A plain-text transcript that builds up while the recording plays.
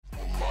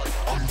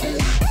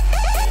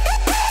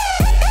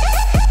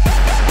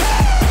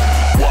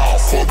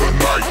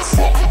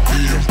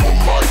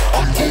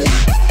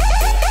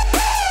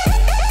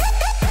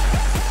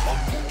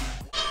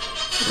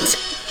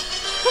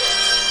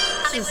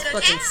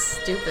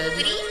stupid.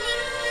 Good evening.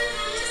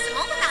 Just a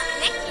moment, I'll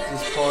connect you.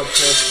 This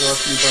podcast brought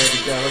to you by the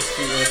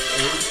Galaxy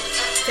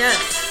S8.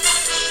 Yes.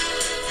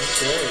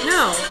 Okay.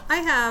 No, I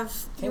have.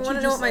 You want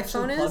to know what my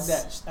phone plug is?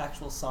 that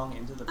actual song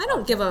into the I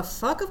don't give a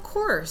fuck, of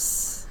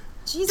course.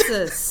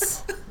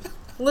 Jesus.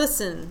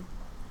 Listen,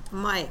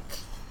 Mike.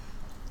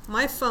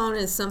 My phone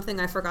is something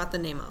I forgot the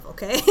name of,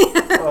 okay?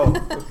 Oh,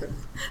 okay.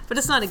 But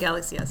it's not a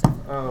Galaxy S8.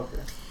 Oh,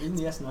 okay. Isn't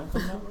the S9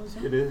 coming out really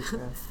soon? It is, yeah.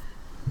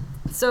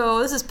 So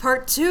this is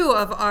part 2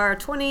 of our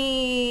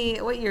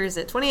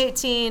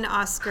 2018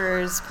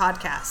 Oscars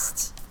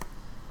podcast.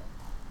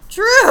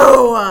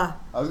 Drew! I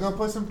was going to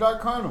play some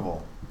Dark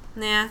Carnival.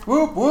 Nah.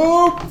 Whoop,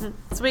 whoop!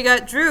 So we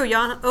got Drew,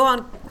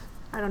 Johan,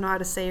 I don't know how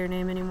to say your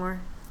name anymore.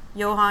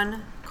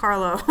 Johan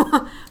Carlo.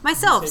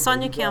 Myself, You say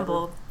Sonia Baby Driver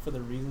Campbell. For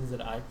the reasons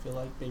that I feel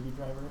like Baby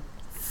Driver.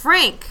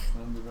 Frank.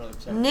 Let me really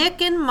check.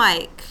 Nick and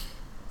Mike.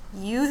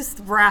 You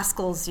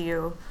rascals,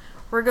 you.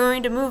 We're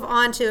going to move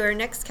on to our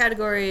next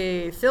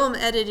category, film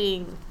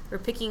editing. We're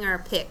picking our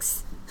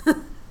picks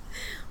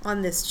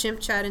on this Chimp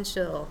Chat and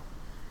Chill.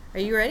 Are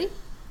you ready?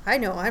 I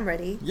know I'm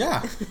ready.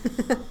 Yeah.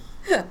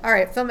 All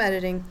right, film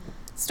editing.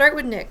 Start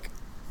with Nick.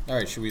 All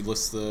right, should we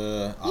list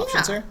the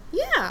options here?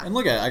 Yeah. And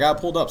look at it, I got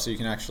it pulled up so you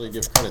can actually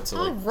give credit to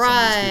All some of these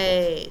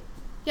right.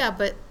 Yeah,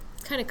 but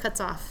kind of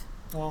cuts off.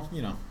 people. Well,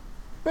 you know.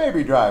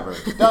 Baby Driver,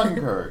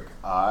 Dunkirk,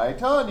 I,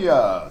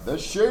 Tanya, The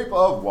Shape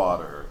of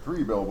Water,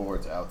 3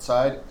 billboards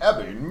outside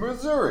Ebbing,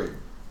 Missouri.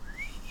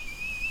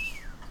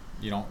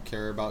 You don't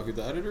care about who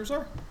the editors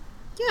are?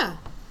 Yeah.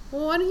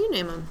 Well, why don't you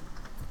name them?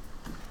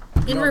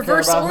 You In don't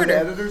reverse care about order.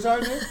 Who the editors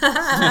are, Nick?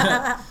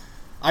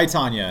 I,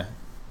 Tanya,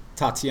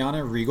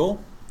 Tatiana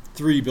Regal,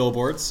 3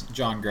 billboards,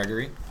 John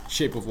Gregory,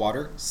 Shape of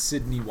Water,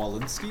 Sidney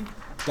Walensky,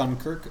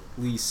 Dunkirk,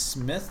 Lee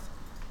Smith,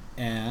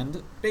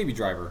 and Baby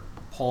Driver,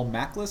 Paul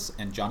Mackless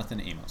and Jonathan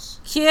Amos.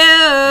 Cute.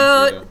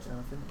 Thank you.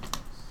 Jonathan.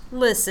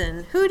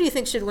 Listen, who do you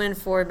think should win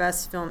for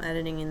best film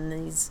editing in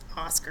these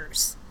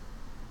Oscars?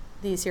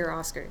 These here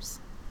Oscars.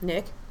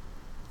 Nick?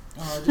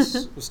 Oh, I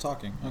just was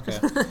talking. Okay.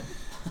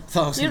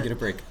 Thought I was going to get a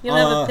break. You don't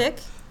have a pick?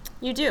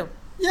 You do.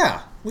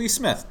 Yeah, Lee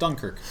Smith,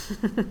 Dunkirk.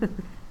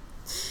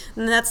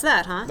 And that's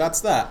that, huh?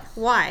 That's that.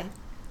 Why?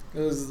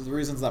 Those are the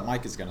reasons that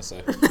Mike is going to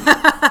say.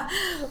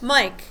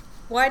 Mike,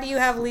 why do you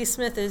have Lee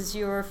Smith as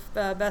your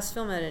best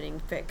film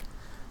editing pick?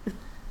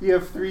 You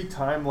have 3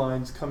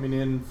 timelines coming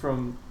in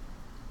from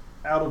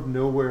out of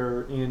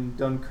nowhere in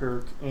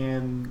Dunkirk,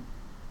 and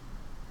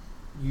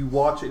you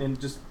watch it and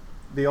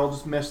they all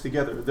just mesh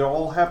together. They're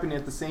all happening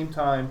at the same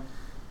time.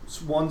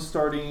 One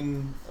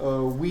starting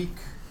a week,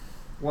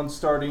 one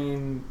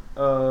starting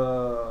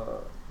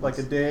like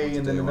a day, Once a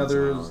and day, then once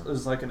another an hour.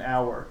 is like an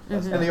hour.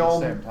 That's Mhm. not And they at all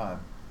the same time.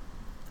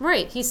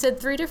 Right, he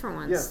said 3 different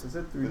ones. Yes, is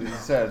that 3 But he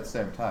said at the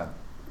same time.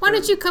 Why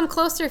don't you come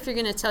closer if you're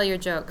going to tell your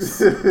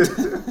jokes?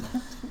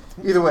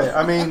 Either way,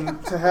 I mean,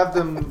 to have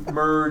them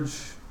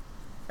merge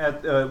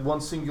at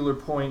one singular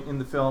point in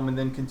the film and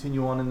then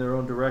continue on in their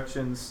own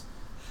directions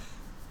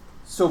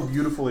so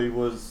beautifully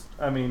was,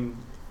 I mean,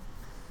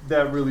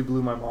 that really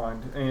blew my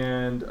mind.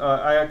 And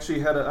I actually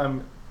had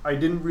I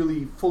didn't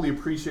really fully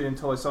appreciate it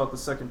until I saw it the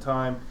second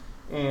time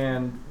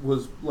and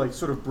was like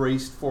sort of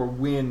braced for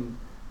when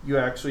you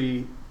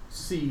actually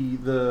see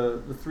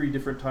the 3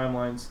 different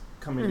timelines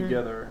coming Mhm.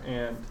 together.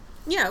 And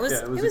Yeah, it was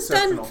Yeah, it was done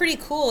exceptional. pretty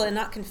cool and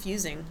not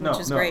confusing, No,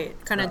 which is no.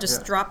 great. Kind of No, just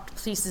yeah.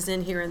 dropped pieces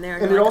in here and there.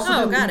 And you're it like, also oh,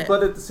 didn't got lead, it.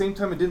 but at the same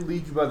time, it didn't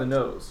lead you by the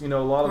nose. You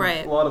know,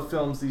 Right. a lot of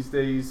films these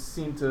days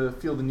seem to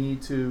feel the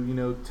need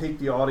to take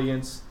the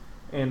audience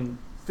and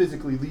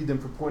physically lead them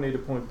from point A to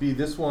point B.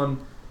 This one,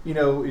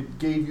 it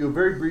gave you a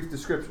very brief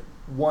description.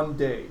 One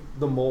day,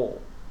 the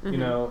mole,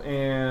 Mhm.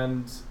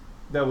 and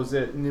that was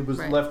it. And it was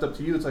Right. left up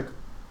to you. It's like,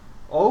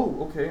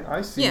 oh, okay,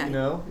 I see. Yeah. You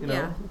know,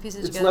 Yeah,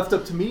 pieces it's together. left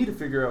up to me to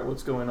figure out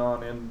what's going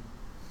on, and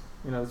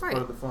it's Right.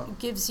 part of the fun. It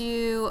gives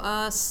you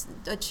a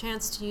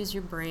chance to use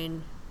your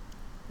brain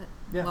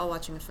Yeah. while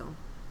watching a film,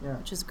 Yeah,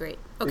 which is great.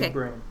 big Okay,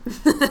 brain.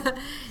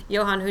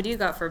 Johan, who do you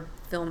got for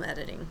film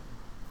editing?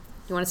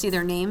 You want to see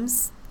their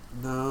names?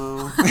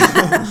 No.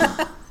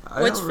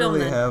 I Which don't film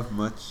really then? have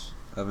much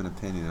of an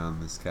opinion on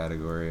this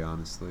category,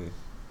 honestly.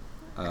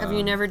 Have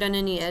you never done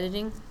any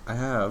editing? I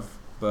have,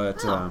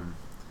 but Oh.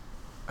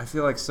 I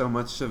feel like so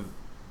much of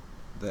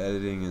the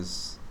editing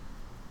is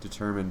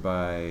determined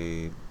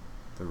by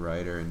the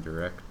writer and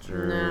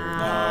director.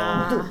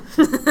 Nah.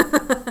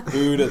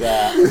 Boo to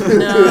that.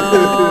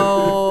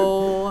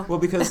 No. Well,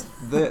 because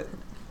the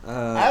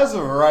As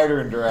a writer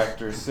and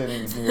director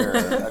sitting here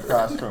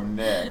across from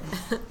Nick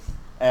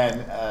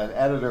and an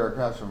editor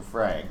across from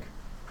Frank,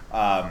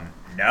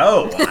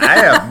 no,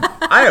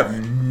 I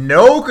have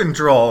no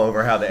control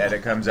over how the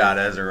edit comes out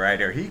as a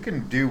writer. He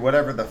can do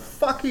whatever the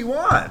fuck he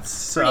wants.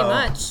 So. Pretty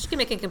much. You can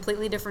make a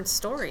completely different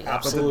story.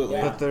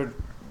 Absolutely. but the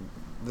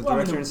Well, I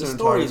director mean, the and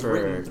story is cinematographer.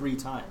 written 3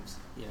 times,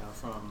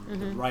 from the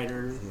Mhm.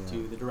 writer Yeah.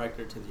 to the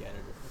director to the editor.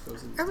 It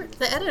goes in 3 The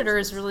different editor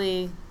ways. is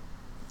really,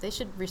 they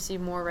should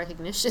receive more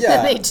recognition Yeah,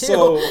 than they do.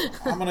 so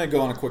I'm going to go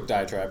on a quick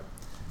diatribe.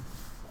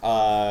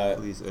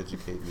 Please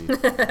educate me.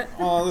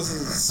 Well, this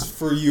is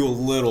for you a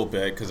little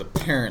bit because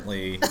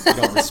apparently you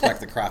don't respect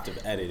the craft of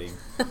editing.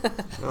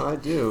 No, I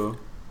do.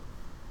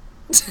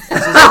 Okay.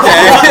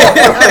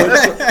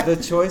 The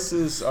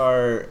choices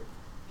are,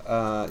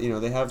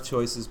 they have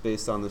choices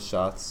based on the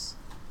shots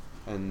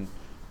and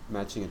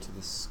matching it to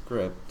the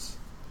script,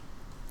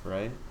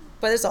 right?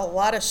 But there's a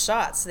lot of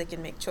shots they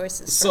can make choices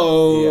from.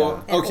 So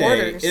Yeah. And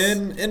okay, orders.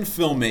 in Maybe we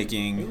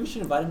filmmaking,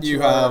 should invite him You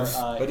to have-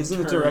 our, But isn't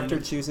the intern- director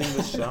choosing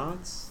the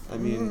shots? I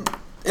mean,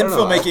 I in don't know,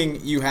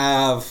 filmmaking you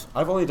have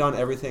I've only done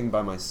everything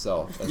by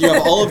myself. you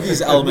have all of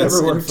these I've elements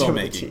in never worked with a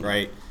filmmaking, team.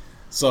 right?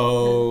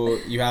 So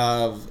you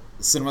have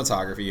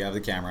cinematography, you have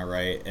the camera,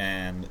 right,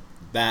 and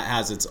that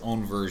has its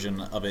own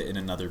version of it in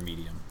another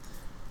medium,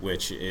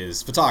 which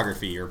is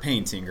photography or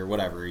painting or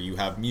whatever. You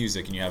have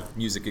music, and you have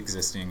music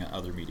existing in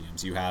other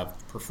mediums. You have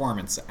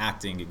performance,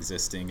 acting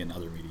existing in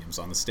other mediums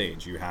on the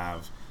stage. You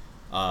have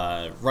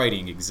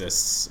writing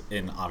exists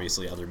in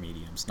obviously other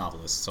mediums,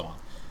 novelists, so on.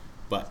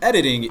 But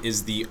editing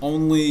is the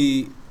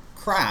only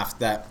craft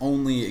that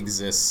only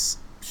exists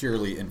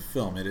purely in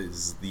film. It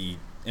is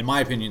in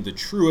my opinion, the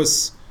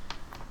truest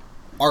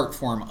art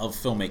form of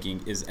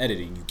filmmaking is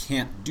editing. You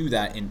can't do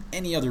that in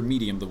any other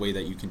medium the way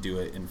that you can do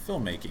it in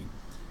filmmaking.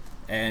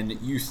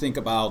 And you think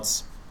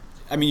about,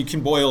 you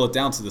can boil it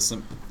down to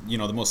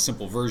the most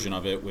simple version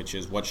of it, which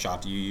is what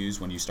shot do you use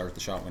when you start the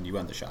shot, when you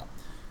end the shot.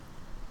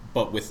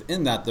 But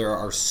within that, there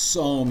are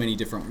so many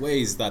different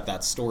ways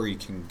that story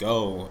can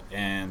go,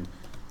 and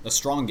a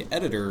strong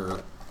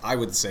editor, I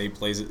would say,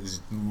 plays as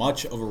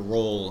much of a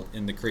role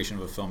in the creation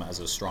of a film as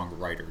a strong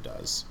writer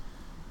does.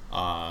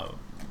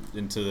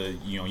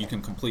 You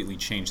can completely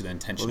change the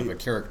intention of a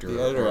character.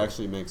 The editor or-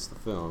 actually makes the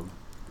film.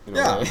 In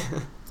Yeah. A way.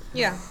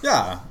 Yeah.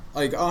 Yeah,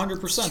 like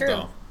 100% True.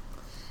 though.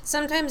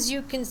 Sometimes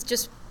you can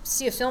just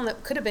see a film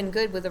that could have been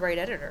good with the right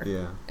editor.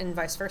 Yeah. And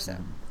vice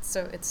versa.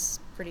 So it's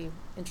pretty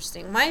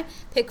interesting. My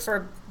pick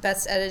for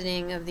best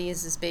editing of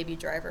these is Baby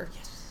Driver.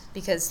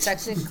 Because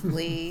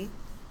technically,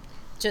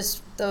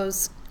 just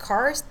those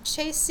car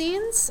chase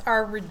scenes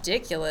are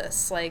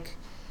ridiculous. Like,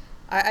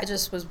 I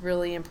just was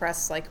really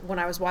impressed. Like, when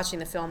I was watching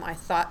the film, I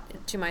thought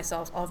to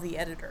myself of the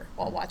editor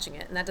while watching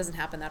it. And that doesn't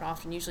happen that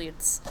often. Usually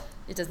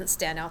it doesn't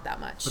stand out that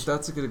much. But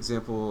that's a good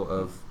example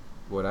of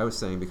what I was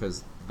saying,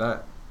 because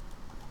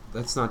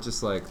that's not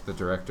just like the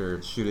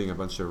director shooting a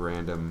bunch of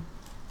random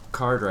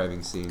car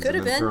driving scenes Could and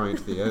have then been. throwing it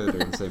to the editor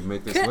and say,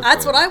 make this look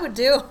That's good. what I would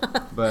do.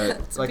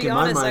 But To like be in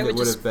honest, my I mind, would it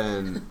would just- have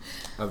been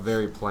a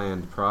very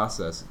planned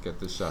process. Get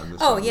this shot in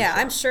this. Oh, shot in this yeah. shot.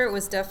 I'm sure it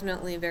was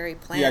definitely very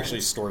planned. He actually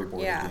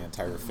storyboarded Yeah. the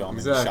entire film and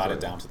Exactly. shot it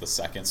down to the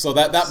second. So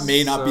that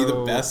may not be the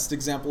So- best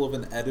example of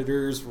an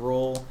editor's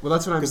role. Well,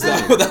 that's what I'm 'Cause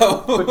saying. that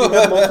But you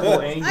have multiple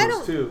I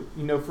angles don't-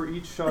 too. For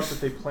each shot that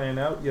they plan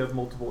out, you have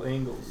multiple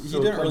angles. He So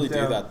it didn't comes really do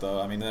down- that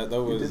though.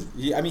 That was.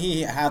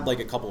 He had like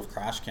a couple of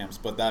crash cams,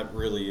 but that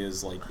really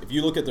is like if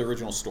you look at the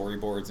original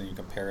storyboards and you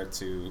compare it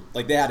to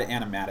like they had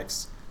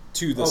animatics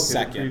to the Okay, the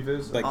second,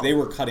 previs. like they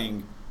were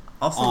cutting.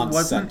 Also, On set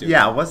wasn't doing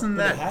it. wasn't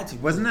But they that had to,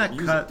 wasn't because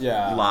that of cut the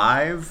Yeah.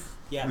 live?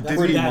 Yeah, Did that's,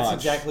 Pretty that's much.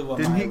 exactly what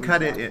Didn't my he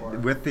cut original it thoughts were.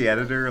 with the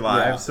editor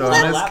live? Yeah. So Well,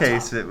 in that- this laptop.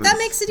 case, it was. That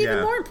makes it even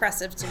yeah. more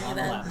impressive to me On the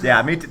then. laptop.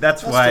 Yeah, that's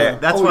That's why. true.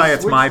 That's Oh, why he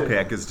it's my switched it.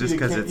 pick. Is just He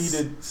because did- he it's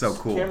did so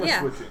cool. Camera Yeah.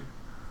 switching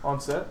on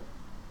set,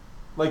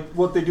 like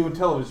what they do in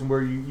television,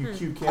 where you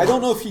cue cameras. I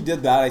don't know if he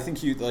did that. I think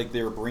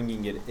they were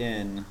bringing it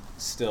in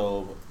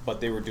still, but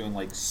they were doing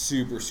like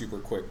super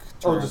quick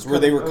Oh, turns just where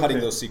they cutting- were cutting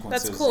okay. those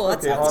sequences. That's cool.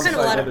 That's, Okay, that's kind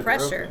of a lot of on-site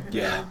pressure. editor,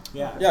 Yeah.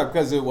 Yeah. Yeah,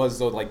 because it was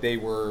though like they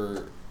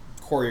were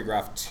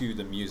choreographed to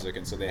the music,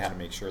 and so they had to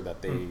make sure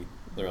that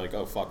they're like,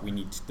 oh fuck, we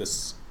need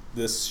this.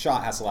 This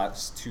shot has to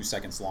last 2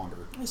 seconds longer.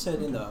 I said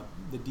in the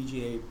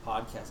DGA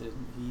podcast that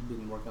he'd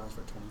been working on this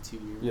for 22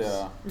 years.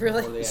 Yeah.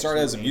 Really? before they It started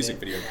actually as a made music it.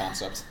 video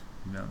concept.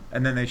 No.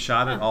 And then they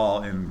shot it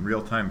all in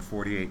real time,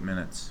 48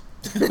 minutes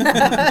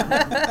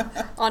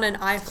On an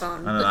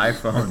iPhone. on an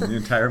iPhone. The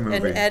entire movie.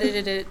 And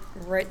edited it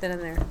right then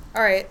and there.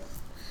 All right.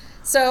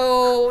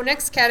 So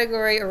next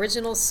category,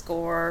 original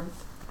score.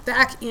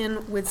 Back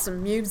in with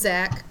some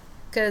music.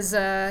 Because,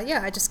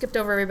 I just skipped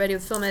over everybody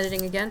with film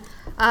editing again.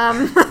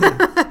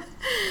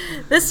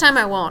 This time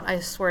I won't, I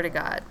swear to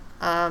God.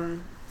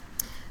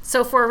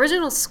 So for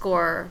original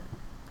score,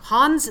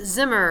 Hans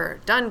Zimmer,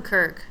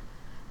 Dunkirk.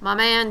 My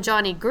man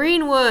Johnny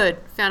Greenwood,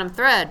 Phantom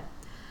Thread.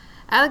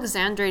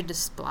 Alexandre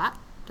Desplat,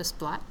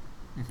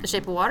 The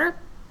Shape of Water.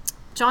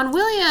 John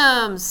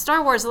Williams,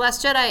 Star Wars: The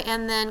Last Jedi,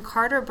 and then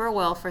Carter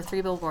Burwell for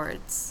 3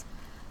 Billboards.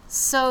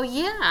 So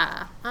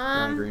yeah,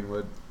 John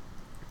Greenwood.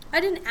 I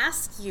didn't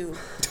ask you,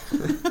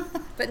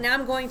 but now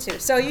I'm going to.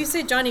 So you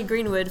say Johnny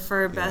Greenwood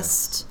for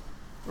best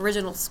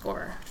original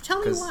score. Tell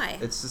me 'Cause why.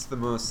 It's just the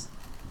most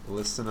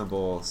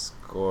listenable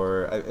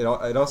score. It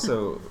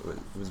also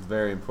was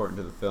very important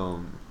to the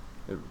film.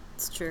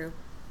 It's true.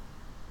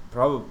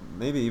 Probably,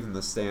 maybe even the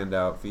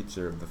standout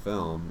feature of the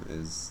film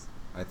is,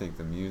 I think,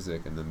 the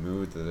music and the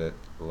mood that it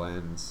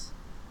blends.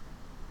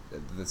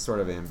 The sort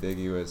of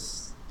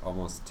ambiguous,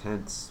 almost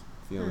tense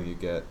feeling you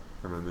get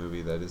from a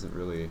movie that isn't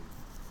really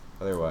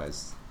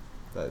otherwise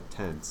that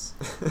tense.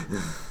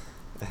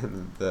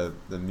 and the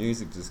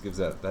music just gives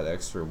that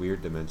extra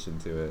weird dimension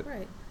to it.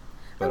 Right.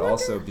 But wonder-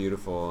 also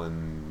beautiful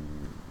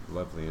and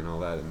lovely and all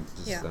that, and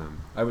just Yeah.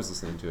 I was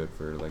listening to it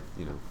for like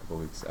a couple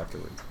weeks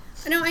afterwards.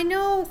 I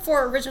know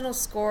for original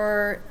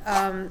score,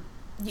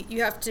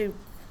 you have to,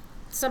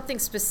 something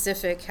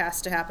specific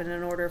has to happen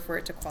in order for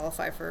it to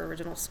qualify for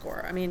original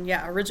score. I mean,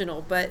 yeah,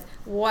 original, but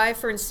why,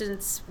 for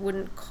instance,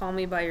 wouldn't Call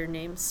Me By Your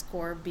Name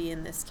score be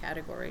in this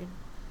category?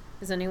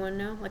 Does anyone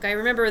know? Like, I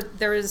remember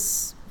there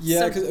was...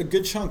 Yeah, because a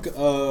good chunk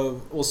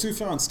of... Well,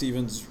 Sufjan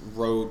Stevens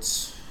wrote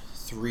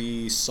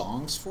 3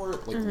 songs for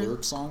it, like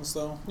lyric songs,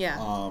 though. Yeah.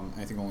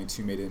 I think only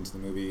 2 made it into the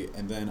movie.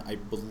 And then I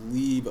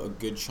believe a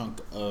good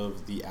chunk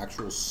of the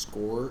actual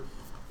score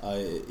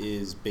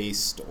is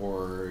based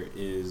or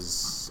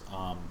is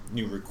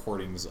new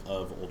recordings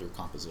of older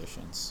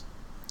compositions.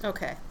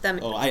 Okay.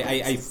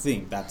 I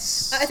think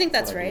that's... I think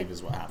that's what I right. believe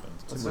is what happened.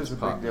 There's much a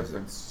pop big music.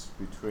 difference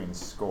between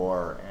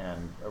score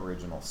and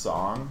original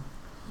song.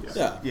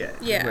 Yeah.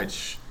 Yeah.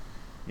 Which,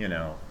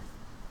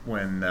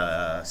 when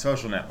the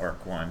Social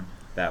Network won,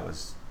 that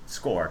was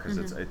score because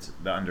it's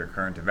the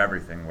undercurrent of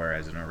everything,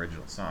 whereas an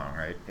original song,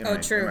 right?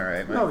 True. Am I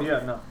right? No,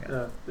 yeah,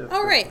 no.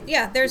 Oh, right.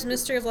 Yeah, there's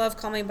Mystery of Love,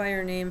 Call Me By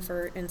Your Name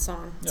in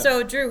song. Yeah.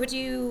 So, Drew, what do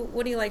you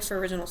like for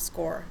original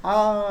score?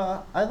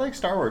 I like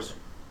Star Wars.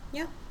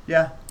 Yeah.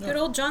 Yeah. Good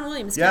old John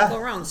Williams. Yeah. Can't go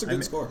wrong. It's a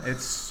good score.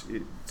 It's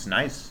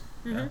nice.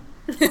 Yeah.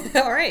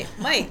 All right,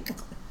 Mike.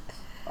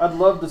 I'd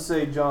love to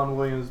say John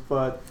Williams,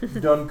 but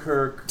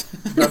Dunkirk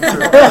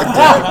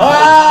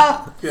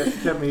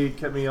kept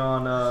me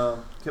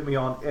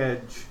on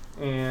edge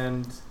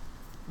and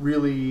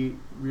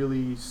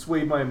really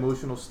swayed my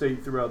emotional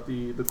state throughout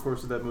the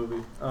course of that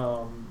movie.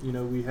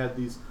 We had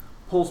these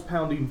pulse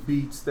pounding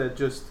beats that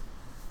just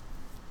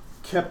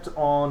kept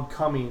on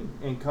coming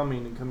and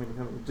coming and coming and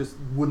coming. It just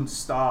wouldn't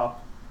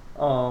stop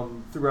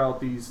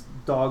throughout these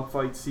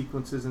dogfight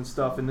sequences and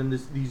stuff, and then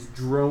these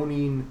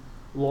droning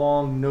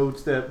long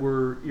notes that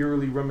were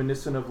eerily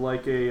reminiscent of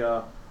like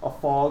a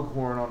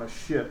foghorn on a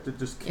ship that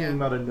just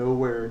came out of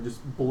nowhere and just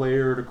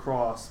blared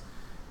across.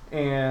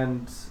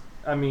 And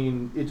I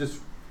mean, it just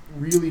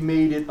really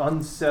made it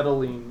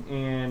unsettling,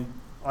 and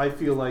I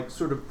feel like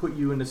sort of put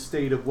you in a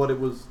state of what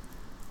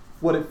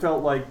it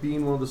felt like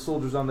being one of the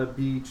soldiers on that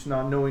beach,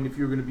 not knowing if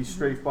you were going to be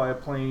strafed by a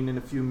plane in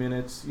a few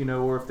minutes,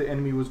 or if the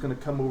enemy was going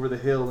to come over the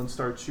hill and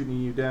start shooting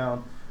you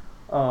down.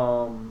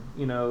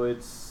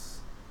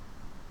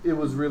 It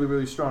was really,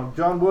 really strong.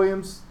 John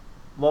Williams,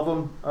 love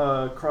him.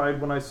 Cried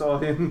when I saw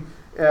him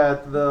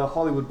at the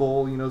Hollywood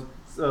Bowl.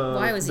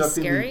 Why was he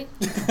scary?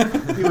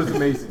 He was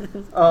amazing.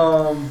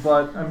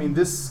 But I mean,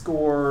 this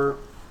score.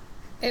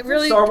 It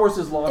really. Star Wars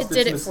has lost it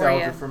did its it for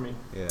nostalgia you. for me.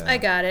 Yeah. I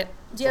got it.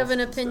 Do you have an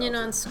Lost opinion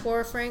on nostalgia.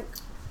 score, Frank?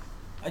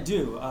 I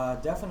do.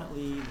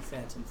 Definitely the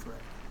Phantom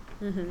Thread.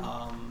 Mm-hmm.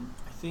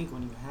 I think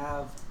when you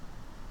have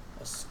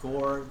a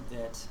score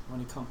that,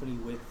 when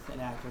accompanied with an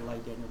actor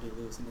like Daniel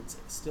Day-Lewis, and it's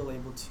still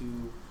able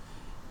to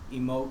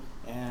emote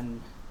and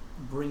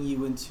bring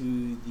you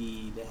into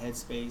the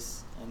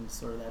headspace and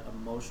sort of that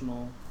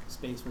emotional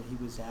space where he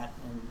was at,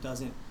 and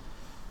doesn't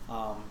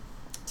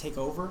take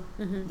over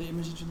the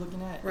image that you're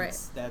looking at. Right.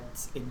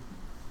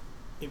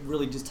 It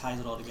really just ties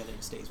it all together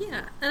and stays with you.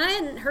 Yeah, and I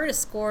hadn't heard a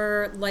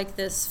score like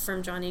this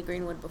from Johnny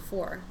Greenwood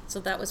before, so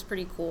that was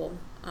pretty cool.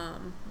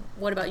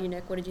 What about you,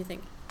 Nick? What did you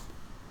think?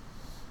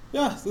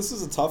 Yeah, this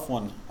is a tough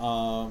one.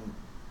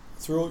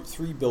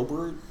 Three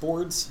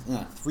Billboards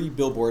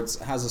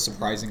has a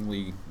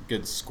surprisingly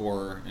good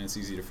score, and it's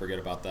easy to forget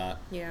about that.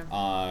 Yeah.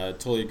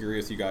 Totally agree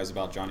with you guys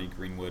about Johnny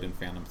Greenwood and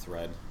Phantom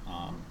Thread,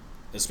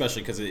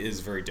 especially because it is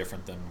very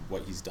different than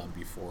what he's done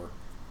before.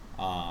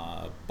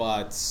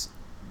 But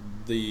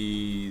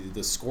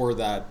the score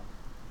that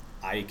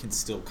I can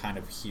still kind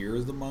of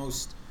hear the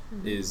most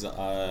is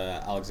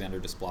Alexander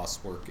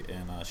Desplat's work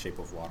in Shape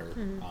of Water.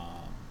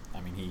 I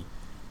mean,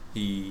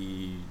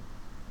 he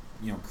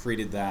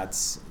created that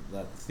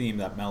theme,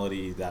 that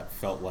melody that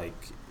felt like,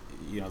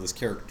 this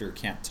character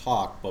can't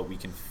talk, but we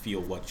can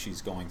feel what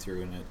she's going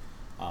through, and it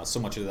so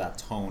much of that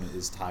tone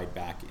is tied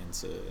back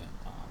into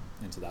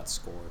that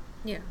score.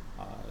 Yeah.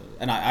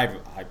 And I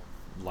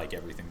like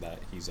everything that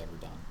he's ever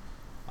done.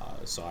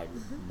 So I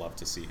would love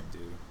to see him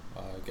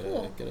get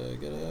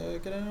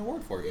an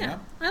award for it. Yeah, You know?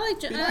 I like.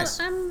 Be nice.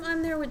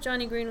 I'm there with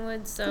Johnny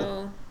Greenwood.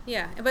 So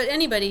yeah, but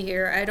anybody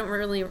here, I don't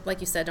really,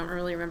 like you said, don't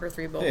really remember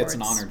Three Billboards. Hey, it's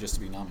an honor just to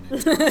be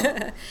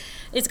nominated.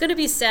 It's going to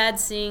be sad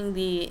seeing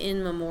the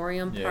in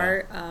memoriam Yeah.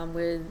 part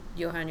with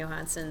Johan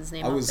Johansson's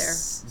name I up was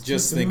there.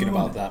 just thinking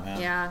about that,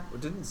 man. Yeah, Well,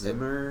 didn't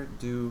Zimmer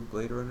do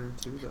Blade Runner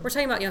too, though? we're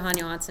talking about Johan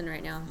Johansson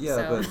right now. Yeah,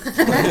 so.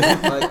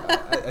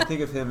 but I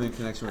think of him in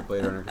connection with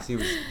Blade Runner because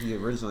he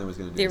originally was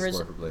going to do the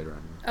score for Blade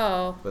Runner,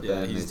 Oh, but Yeah,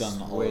 then he's they done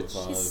all switched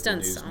of he's the done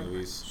news so much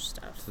movies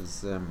stuff. to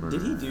Zimmer.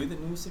 Did he do the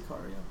new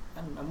Sicario?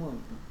 I'm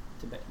willing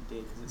to bet he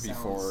did because it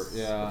Before, sounds.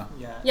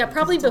 yeah. Yeah,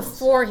 probably it's almost-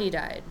 before he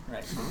died.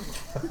 Right. It's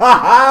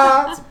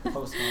a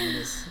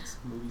post-ominous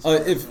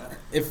movie.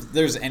 If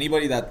there's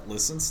anybody that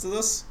listens to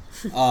this,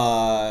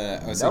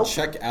 I would say Nope.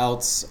 check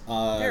out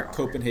There are.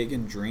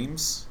 Copenhagen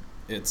Dreams.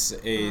 It's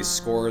a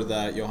score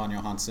that Johan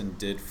Johansson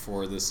did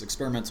for this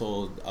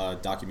experimental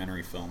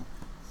documentary film.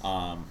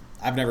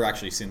 I've never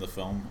actually seen the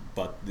film,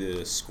 but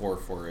the score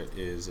for it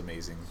is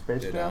amazing.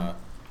 Space Jam?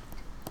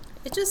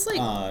 It just like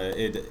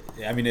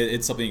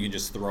it's something you can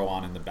just throw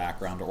on in the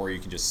background, or you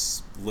can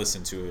just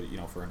listen to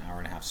it, for an hour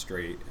and a half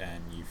straight,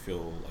 and you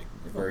feel like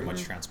very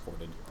much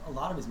transported. A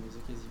lot of his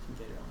music is you can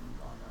get it on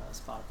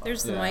Spotify.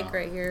 there's the mic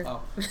right here.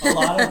 Oh, a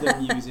lot of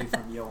the music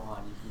from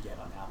Johan you can get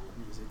on Apple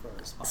Music or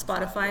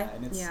Spotify.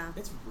 Spotify? Yeah, and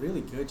it's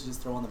really good to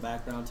just throw in the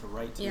background to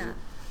write to. Yeah.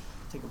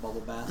 Take a bubble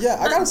bath. Yeah,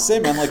 I gotta say,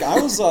 man, like I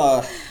was,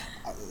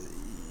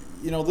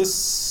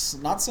 this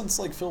not since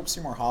like Philip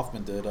Seymour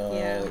Hoffman did,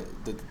 somebody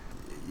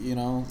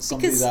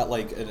Because- that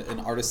like an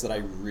artist that I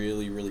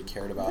really, really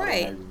cared about,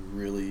 Right. and I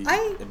really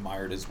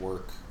admired his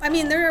work. I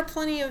mean, there are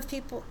plenty of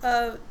people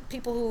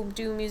who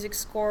do music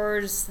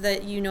scores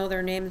that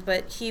their names,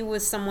 but he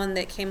was someone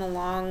that came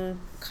along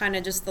kind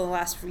of just the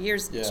last few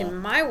years to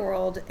my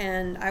world,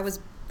 and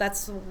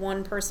that's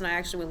one person I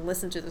actually would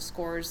listen to the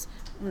scores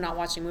when not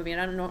watching a movie,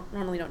 and I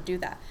normally don't do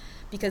that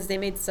because they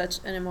made such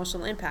an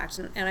emotional impact,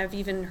 and I've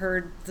even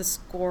heard the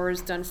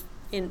scores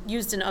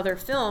used in other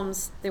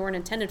films they weren't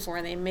intended for,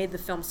 and they made the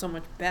film so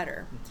much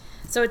better.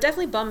 So it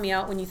definitely bummed me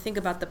out when you think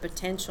about the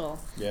potential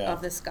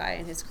of this guy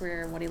and his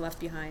career and what he left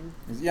behind.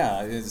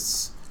 Yeah,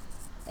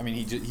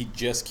 he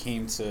just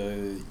came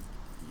to,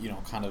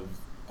 kind of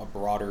a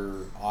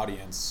broader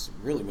audience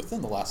really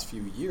within the last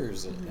few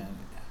years, and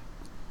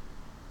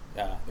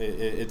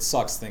it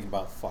sucks thinking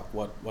about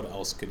what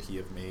else could he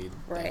have made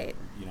Right.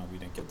 that, we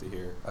didn't get to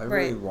hear. I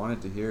really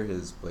wanted to hear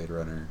his Blade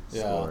Runner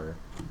score,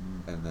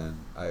 and then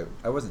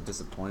I wasn't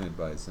disappointed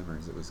by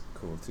Simmers. It was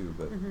cool too,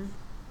 but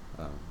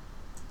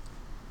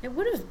It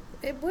would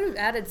have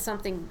added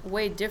something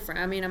way different.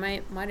 I mean,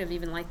 I might have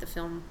even liked the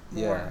film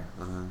more.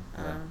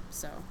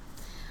 So,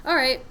 all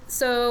right.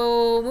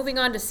 So moving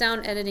on to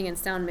sound editing and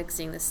sound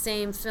mixing, the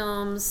same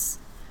films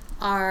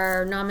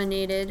are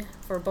nominated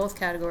for both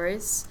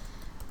categories.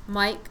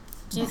 Mike,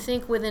 do you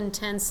think within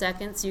 10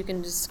 seconds you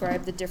can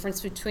describe the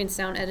difference between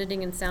sound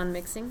editing and sound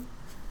mixing?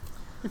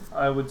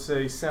 I would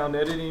say sound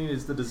editing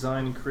is the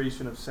design and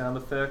creation of sound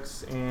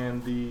effects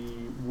and the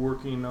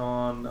working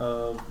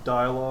on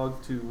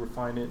dialogue to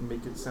refine it and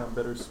make it sound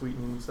better,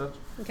 sweetening and such.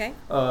 Okay.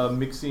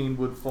 Mixing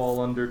would fall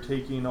under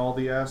taking all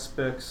the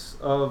aspects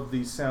of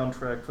the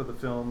soundtrack for the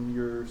film,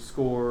 your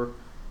score,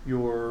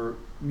 your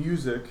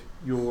music,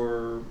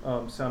 your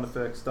sound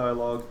effects,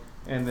 dialogue,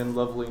 and then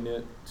leveling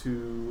it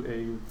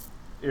to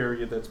a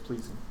area that's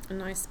pleasing. A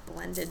nice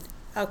blended.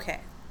 Okay.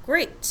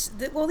 Great.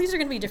 Well, these are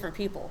going to be different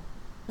people.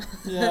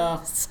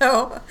 Yeah.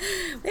 So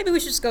maybe we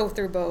should just go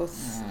through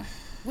both.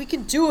 We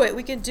can do it.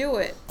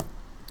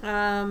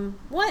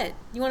 What?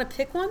 You want to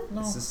pick one?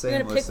 No. it's the You same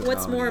want to list pick of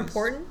what's more nominees.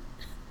 important?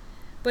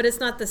 But it's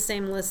not the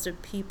same list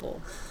of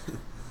people.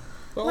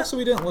 But also,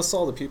 we didn't list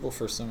all the people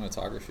for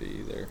cinematography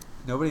either.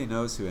 Nobody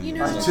knows who any You of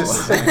know- these I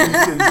just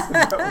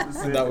are.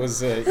 said That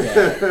was it.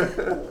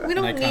 Yeah. We And I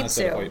don't kind need of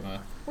said to. Hoytma.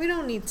 We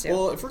don't need to.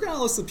 Well, if we're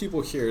gonna list the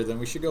people here, then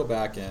we should go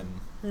back and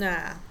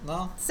Nah.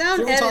 no. Sound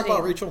Should we talk editing.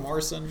 about Rachel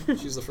Morrison?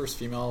 She's the first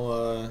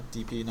female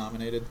DP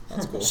nominated.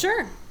 That's cool.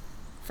 Sure.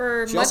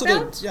 For She also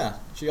Mudbound? did. Yeah.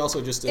 She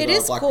also just did It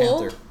is Black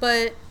cool, Panther.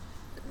 but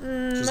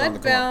She's on the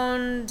come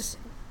Mudbound,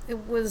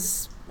 it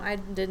was. I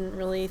didn't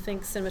really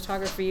think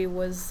cinematography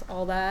was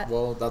all that.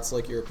 Well, that's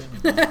like your opinion.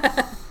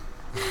 Huh?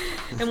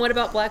 And what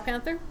about Black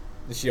Panther?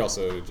 She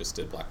also just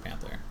did Black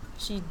Panther.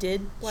 She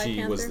did Black She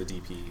Panther. was the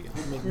DP.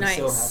 Make me Nice.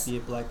 so happy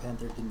if Black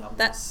Panther did not win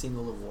That- a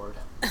single award.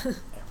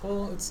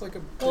 Well, it's like a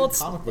big Well, it's-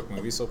 comic book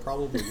movie, so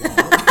probably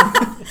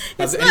won't.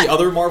 Has any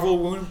other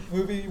Marvel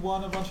movie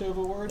won a bunch of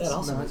awards? That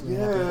also Not makes me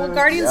yet. happy. Well,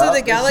 Guardians Yeah, of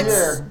the this Galaxy.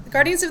 year.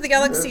 Guardians of the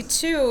Galaxy Yes.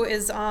 2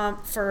 is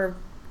for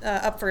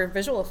up for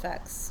visual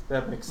effects.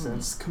 That makes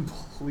sense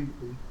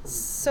completely.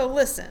 So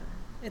listen,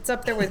 it's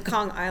up there with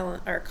Kong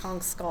Island or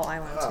Kong Skull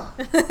Island.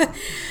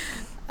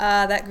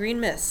 That Green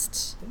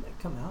Mist. Didn't that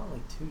come out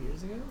like 2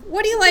 years ago?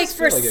 What do you like Does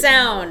for feel like it came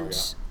out,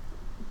 sound?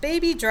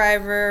 Baby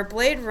Driver,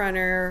 Blade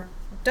Runner,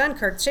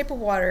 Dunkirk, Shape of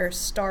Water,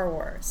 Star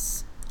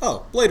Wars.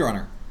 Oh, Blade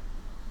Runner.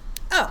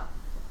 Oh.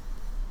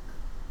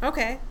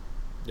 Okay.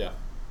 Yeah.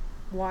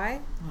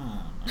 Why?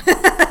 I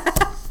don't know.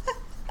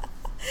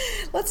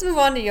 Let's move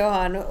on to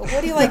Johan.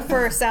 What do you like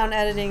for sound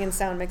editing and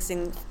sound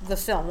mixing the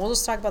film? We'll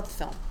just talk about the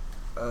film.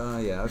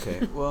 Yeah,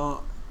 okay.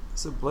 Well,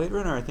 so Blade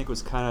Runner I think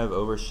was kind of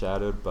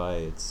overshadowed by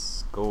its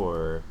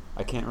score.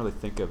 I can't really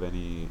think of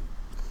any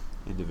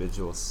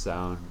individual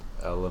sound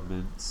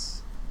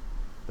elements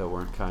that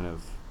weren't kind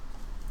of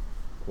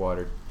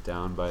watered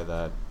down by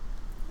that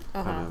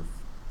kind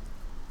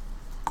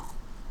of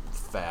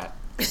fat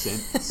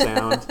synth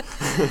sound.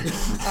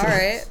 All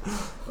right.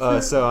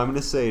 So I'm going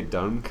to say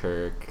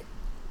Dunkirk.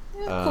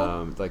 Yeah,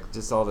 cool. Like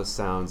just all the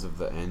sounds of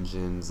the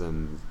engines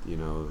and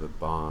the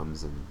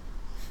bombs and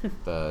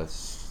the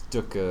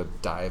Stuka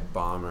dive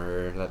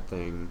bomber, that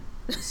thing,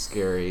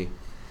 scary.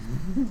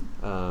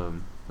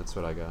 That's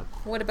what I got.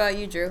 What about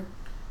you, Drew?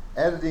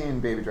 Editing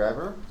Baby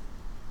Driver.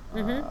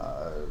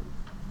 Mhm.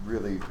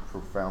 Really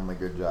profoundly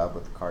good job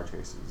with the car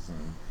chases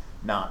and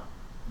not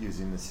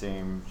using the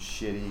same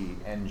shitty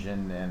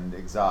engine and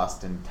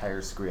exhaust and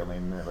tire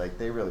squealing. Like,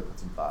 they really put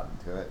some thought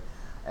into it.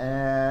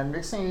 And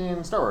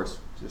mixing Star Wars,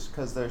 just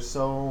because there's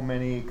so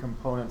many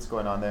components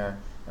going on there,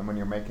 and when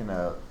you're making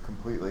a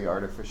completely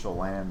artificial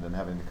land and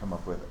having to come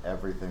up with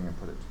everything and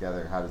put it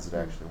together, how does it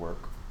actually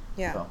work?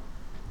 Yeah. So,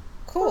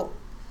 Cool.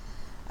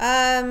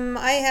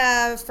 I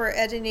have for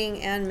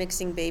editing and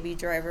mixing Baby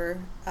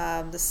Driver.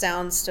 The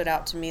sound stood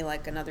out to me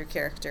like another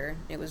character.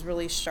 It was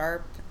really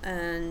sharp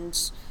and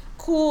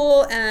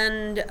cool,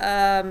 and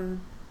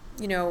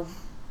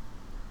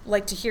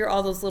like to hear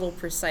all those little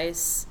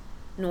precise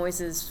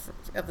noises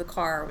of the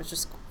car was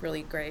just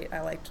really great.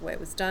 I liked the way it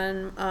was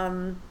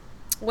done.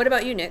 What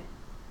about you, Nick?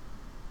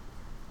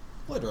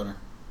 Blade Runner.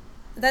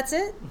 That's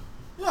it?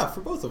 Yeah,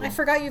 for both of them. I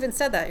forgot you even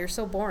said that. You're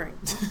so boring.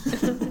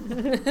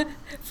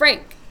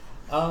 Frank.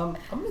 I'm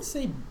going to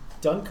say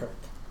Dunkirk.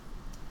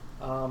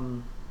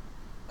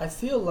 I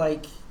feel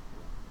like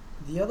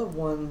the other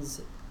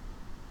ones...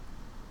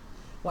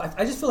 Well,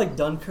 I just feel like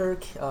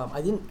Dunkirk,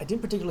 I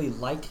didn't particularly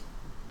like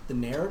the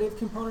narrative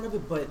component of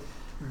it, but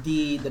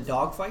the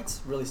dogfights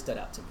really stood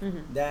out to me.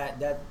 Mm-hmm.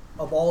 That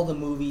of all the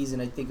movies,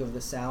 and I think of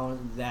the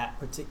sound, that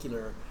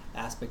particular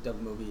aspect of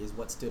the movie is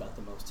what stood out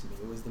the most to me.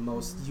 It was the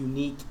most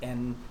unique,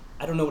 and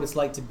I don't know what it's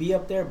like to be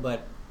up there,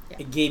 but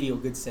it gave you a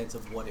good sense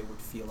of what it would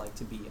feel like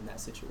to be in that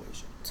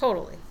situation.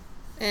 Totally.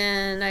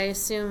 And I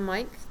assume,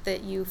 Mike,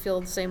 that you feel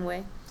the same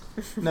way.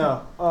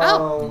 No.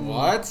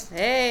 What?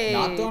 Hey,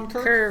 Not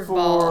Dunkirk?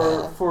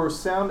 curveball. For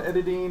sound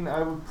editing,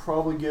 I would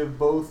probably give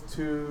both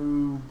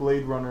to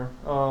Blade Runner,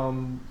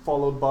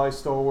 followed by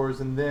Star Wars,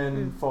 and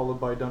then followed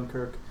by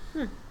Dunkirk.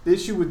 The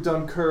issue with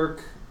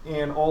Dunkirk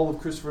and all of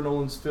Christopher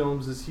Nolan's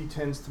films is he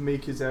tends to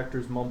make his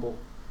actors mumble.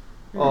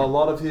 A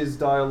lot of his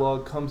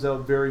dialogue comes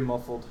out very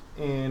muffled,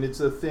 and it's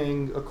a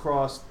thing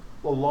across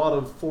a lot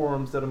of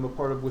forums that I'm a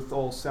part of with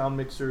all sound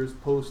mixers,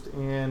 post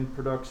and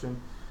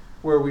production,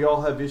 where we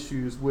all have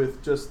issues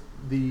with just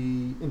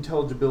the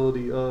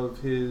intelligibility of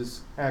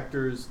his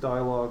actors'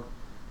 dialogue.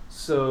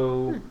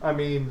 So, I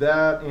mean,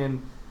 that,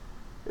 and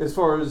as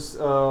far as,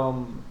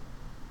 and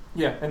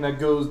that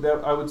goes,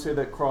 that I would say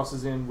that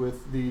crosses in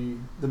with the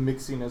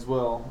mixing as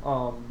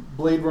well.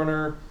 Blade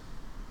Runner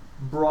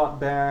brought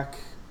back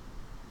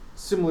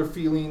similar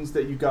feelings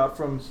that you got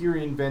from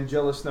hearing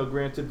Vangelis. Now,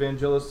 granted,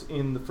 Vangelis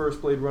in the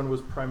first Blade Runner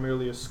was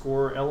primarily a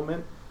score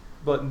element,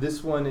 but in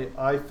this one,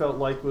 I felt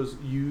like was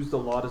used a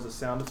lot as a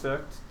sound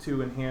effect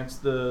to enhance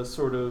the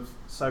sort of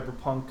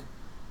cyberpunk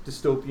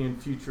dystopian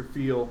future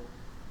feel.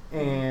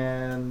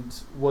 And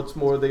what's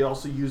more, they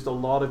also used a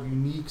lot of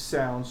unique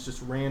sounds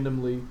just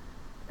randomly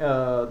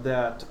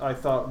that I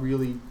thought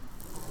really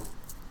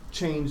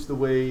changed the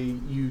way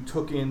you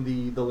took in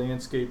the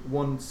landscape.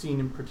 One scene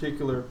in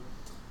particular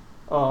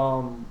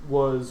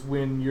was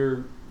when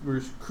you're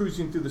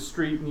cruising through the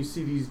street and you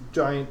see these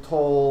giant,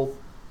 tall,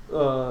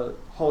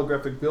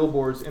 holographic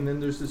billboards, and then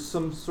there's this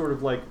some sort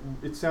of like,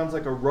 it sounds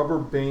like a rubber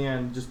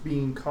band just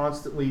being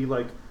constantly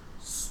like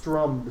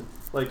strummed,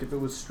 like if it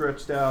was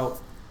stretched out.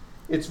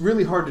 It's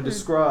really hard to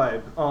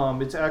describe.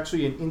 It's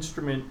actually an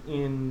instrument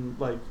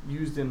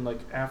used in like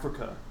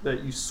Africa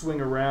that you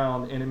swing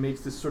around, and it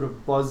makes this sort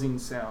of buzzing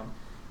sound,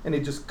 and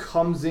it just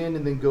comes in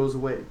and then goes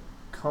away,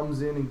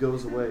 comes in and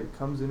goes away,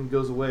 comes in and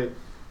goes away,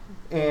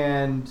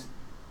 and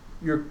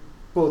you're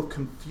both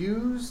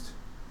confused,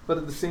 but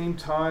at the same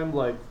time,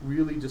 like,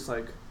 really just,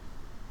 like,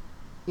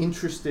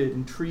 interested,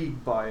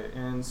 intrigued by it.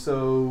 And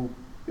so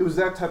it was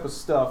that type of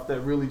stuff that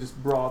really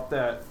just brought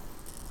that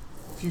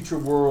future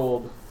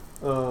world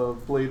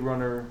of Blade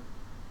Runner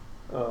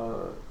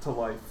to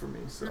life for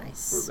me. So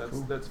Nice.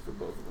 that's for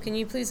both of them. Can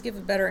you please give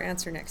a better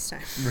answer next time?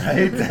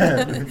 Right?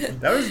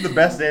 That was the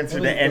best answer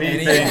to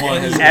anything anyone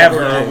has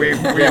ever ever we've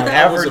Yeah,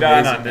 that was ever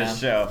done amazing, on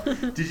this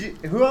man.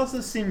 show. Who else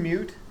has seen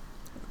Mute?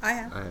 I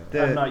have.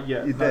 Not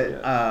yet.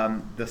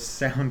 The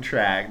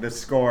soundtrack, the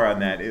score on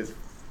that is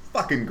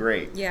fucking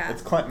great. Yeah.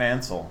 It's Clint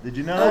Mansell. Did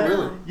you know Oh, that?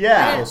 really?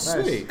 Yeah. I Oh,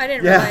 sweet.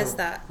 didn't Yeah. realize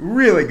that.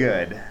 Really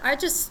good.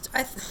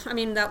 I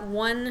mean, that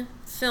one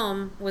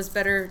film was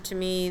better to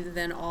me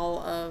than all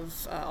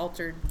of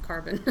Altered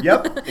Carbon.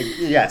 Yep.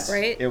 Yes.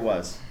 Right? It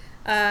was.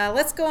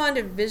 Let's go on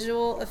to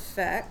visual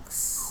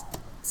effects.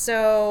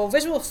 So,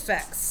 visual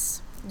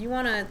effects. You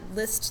want to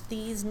list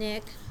these,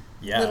 Nick?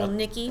 Yeah. Little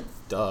Nicky.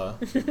 Duh.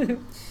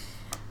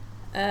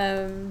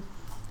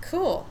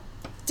 Cool.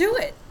 Do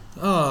it.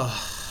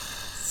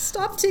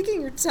 Stop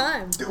taking your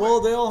time.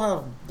 Well, they all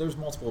have. There's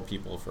multiple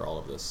people for all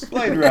of this.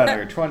 Blade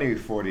Runner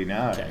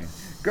 2049. Okay.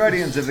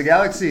 Guardians of the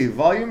Galaxy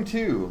Volume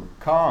 2.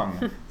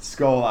 Kong.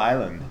 Skull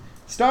Island.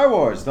 Star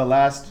Wars The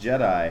Last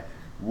Jedi.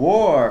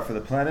 War for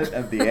the Planet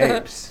of the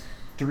Apes.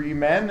 3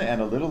 Men and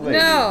a Little Lady.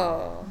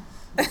 No.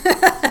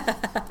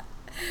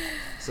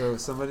 So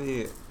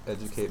somebody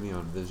educate me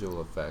on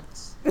visual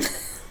effects.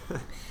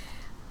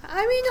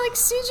 I mean, like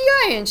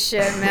CGI and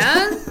shit,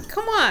 man.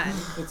 Come on.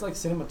 It's like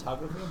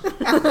cinematography.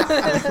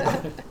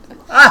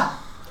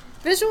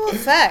 Visual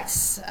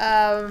effects.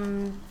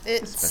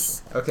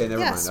 It's Okay,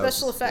 never mind.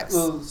 special effects.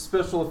 Well,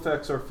 special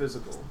effects are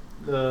physical.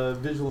 The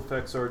visual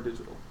effects are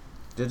digital.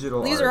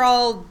 digital These art. are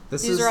all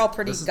This these is, are all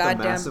pretty this is goddamn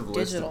the massive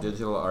list digital. of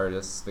digital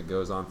artists that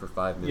goes on for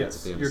 5 minutes Yes,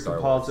 at the end your of Star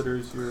Wars.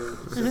 compositors,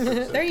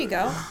 your There you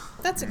go.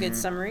 That's a good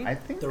summary. I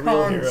think The real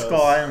Kong heroes.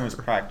 Skull Island was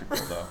practical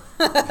though.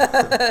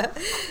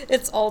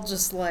 It's all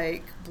just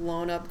like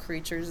blown up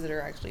creatures that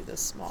are actually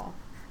this small.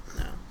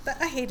 No,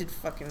 I hated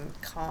fucking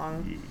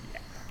Kong. Yeah.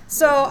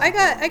 So I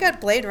got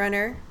Blade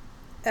Runner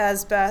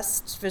as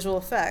best visual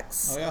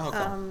effects. Oh, yeah? How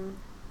come?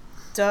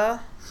 Duh.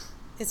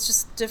 It's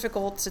just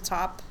difficult to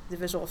top the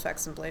visual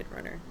effects in Blade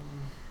Runner.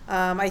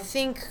 I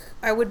think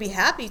I would be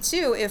happy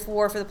too if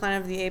War for the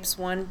Planet of the Apes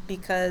won,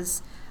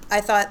 because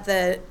I thought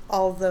that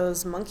all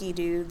those monkey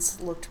dudes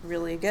looked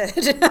really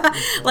good.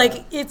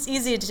 Like, it's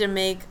easy to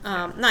make,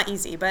 not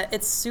easy, but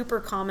it's super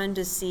common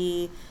to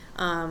see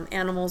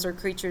animals or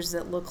creatures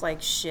that look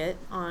like shit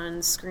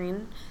on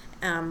screen.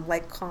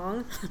 Like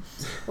Kong,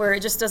 where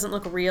it just doesn't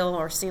look real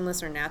or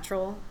seamless or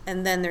natural.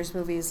 And then there's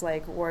movies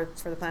like War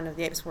for the Planet of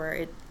the Apes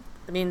where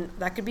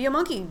that could be a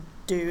monkey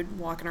dude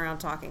walking around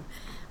talking.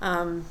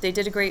 They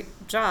did a great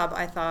job,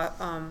 I thought,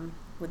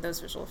 with those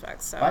visual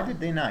effects. So Why did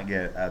they not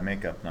get a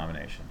makeup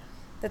nomination?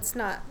 that's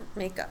not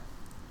makeup.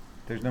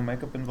 There's no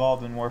makeup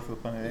involved in War for the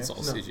Planet of the It's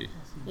Apes? all CG.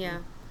 Yeah.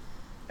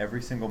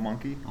 Every single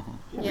monkey? Uh-huh.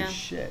 Holy Yeah.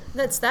 shit.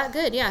 That's that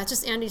good. Yeah, it's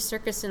just Andy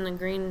Serkis in the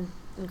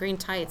green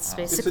tights,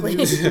 Wow. It's a basically.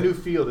 new, it's a new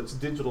field. It's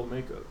digital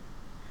makeup,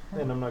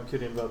 and I'm not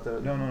kidding about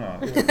that. No.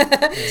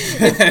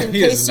 In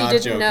He is case you not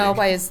didn't know joking.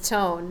 by his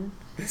tone.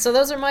 So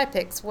those are my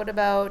picks. What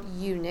about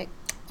you, Nick?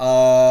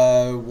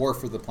 War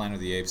for the Planet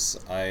of the Apes.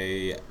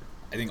 I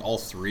think all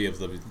 3 of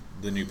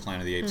the new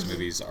Planet of the Apes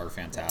movies are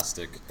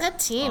fantastic. That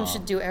team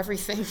should do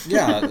everything.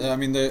 Yeah, I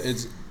mean,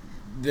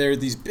 they're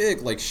these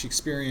big, like,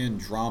 Shakespearean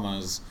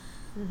dramas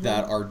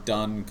that are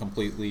done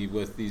completely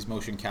with these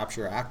motion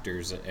capture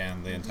actors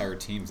and the entire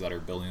teams that are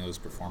building those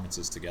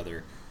performances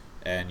together.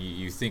 And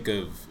you think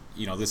of,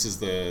 this is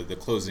the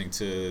closing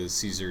to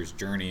Caesar's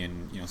journey,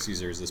 and,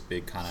 Caesar is this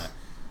big kind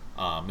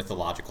of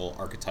mythological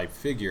archetype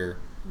figure.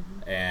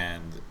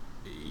 And,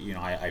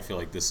 I feel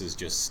like this is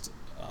just,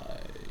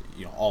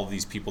 all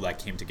these people that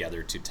came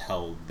together to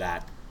tell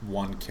that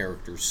one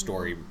character's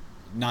story,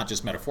 not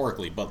just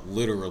metaphorically, but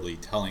literally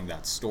telling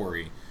that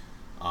story.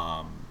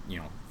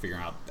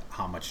 Figuring out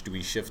how much do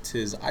we shift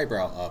his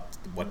eyebrow up?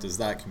 What does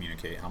that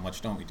communicate? How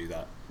much don't we do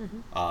that?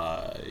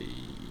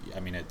 I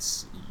mean,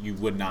 you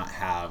would not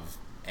have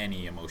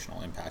any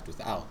emotional impact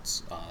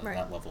without Right.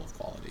 that level of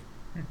quality.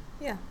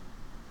 Yeah.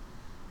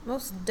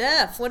 Most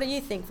deaf. What do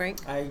you think, Frank?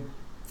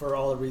 For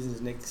all the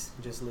reasons Nick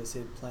just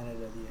listed, Planet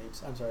of the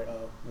Apes. I'm sorry,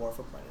 War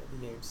for Planet of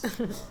the Apes.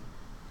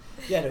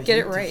 Yeah, Get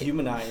it right. To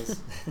humanize,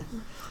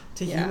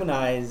 Yeah.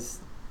 humanize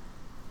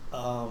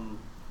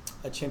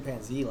a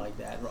chimpanzee like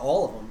that, or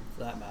all of them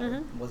for that matter.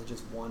 It wasn't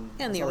just one.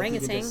 And It's the not like you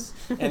could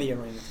orangutan. and the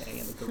orangutan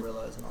and the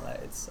gorillas and all that.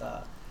 It's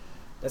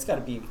that's got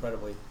to be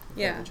incredibly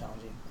Yeah.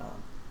 challenging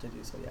to do.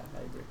 So yeah,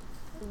 I agree.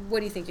 What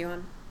do you think,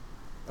 Johan?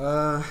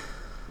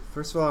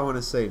 First of all, I want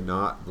to say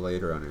not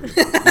Blade Runner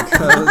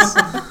because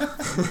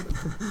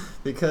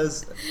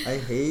because I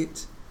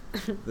hate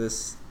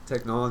this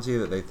technology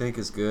that they think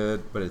is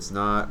good, but it's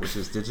not, which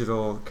is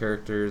digital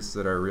characters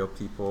that are real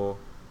people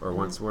or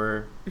once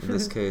were. In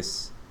this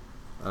case,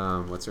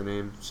 what's her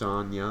name?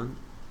 Sean Young.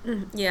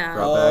 Yeah.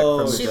 Brought back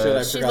from the She, dead.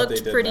 I she forgot they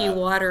looked did pretty that.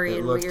 watery It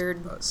and looked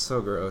weird.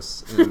 so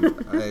gross, and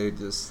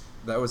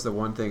that was the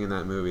one thing in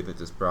that movie that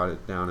just brought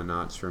it down a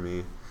notch for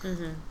me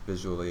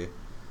visually.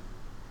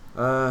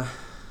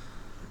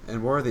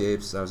 And War of the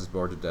Apes, I was just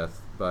bored to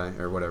death by,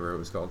 or whatever it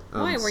was called.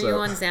 Why? Were so- you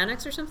on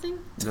Xanax or something?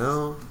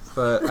 No,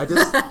 but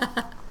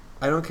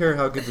I don't care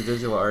how good the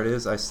digital art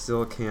is, I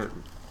still can't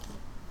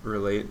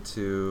relate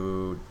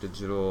to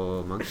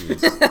digital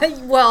monkeys.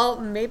 Well,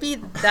 maybe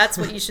that's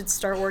what you should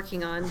start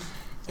working on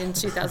in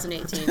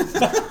 2018.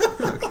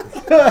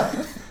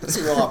 It's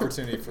a real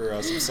opportunity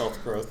for some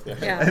self-growth there.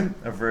 Yeah. And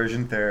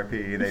aversion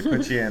therapy. They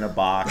put you in a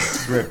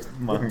box with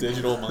With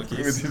digital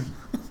monkeys.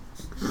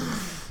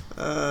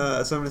 So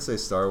I'm going to say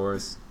Star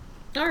Wars,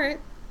 All right.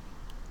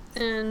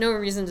 And no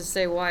reason to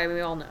say why. We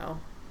all know.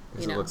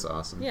 because it looks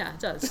awesome. Yeah, it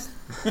does.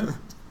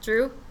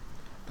 Drew?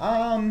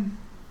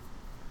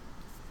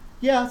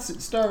 Yeah,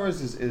 Star Wars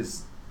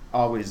is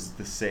always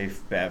the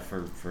safe bet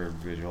for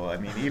visual. I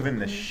mean, even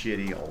the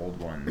shitty old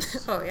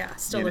ones. Oh, yeah.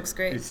 Still you know, looks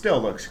great. It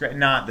still looks great.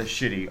 Not the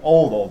shitty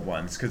old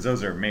ones, because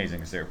those are amazing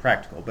because they're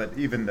practical. But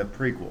even the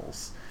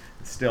prequels,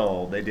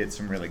 still, they did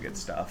some really good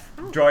stuff.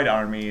 Droid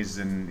armies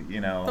and,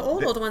 The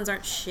old ones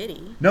aren't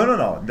shitty.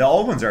 No. The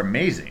old ones are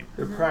amazing.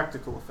 They're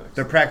practical effects.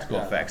 They're practical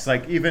Yeah. effects.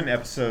 Like even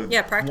episode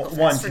Yeah, practical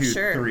 1, effects for 2,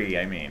 sure. 3,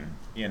 I mean,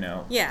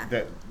 Yeah.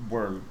 that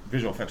were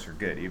visual effects were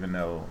good, even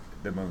though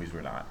the movies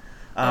were not.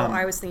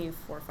 I was thinking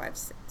 4, 5,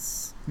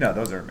 6. No,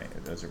 those are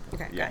amazing. Those are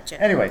Okay, yeah. gotcha.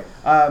 Anyway,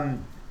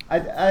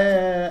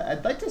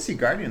 I'd like to see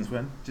Guardians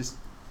win, just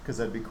because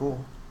that'd be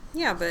cool.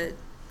 Yeah, but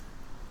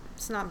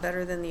it's not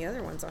better than the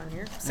other ones on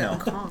here,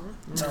 except No. Kong.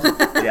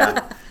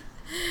 Yeah.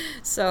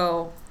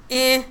 So,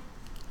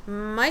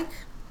 Mike?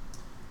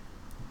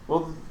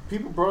 Well,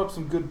 people brought up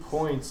some good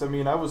points. I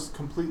mean, I was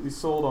completely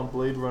sold on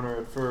Blade Runner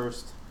at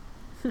first.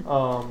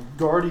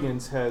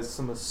 Guardians has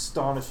some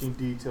astonishing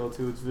detail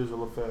to its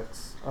visual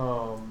effects.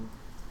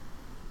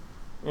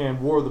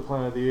 And War of the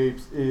Planet of the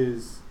Apes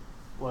is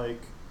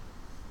like,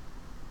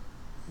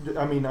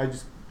 I mean, I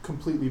just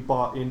completely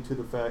bought into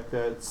the fact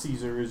that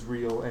Caesar is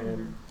real,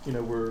 and you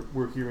know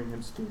we're hearing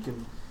him speak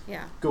and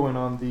going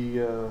on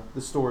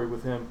the story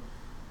with him.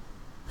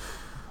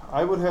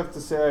 I would have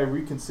to say I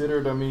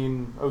reconsidered. I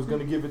mean, I was going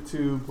to give it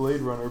to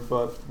Blade Runner,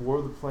 but War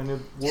for the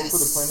Planet of the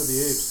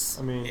Apes.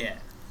 I mean,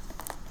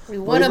 we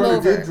won him Blade Runner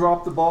over. did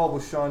drop the ball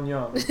with Sean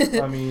Young.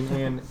 I mean,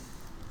 and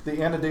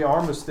the Ana de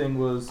Armas thing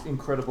was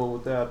incredible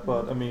with that,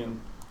 but I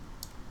mean,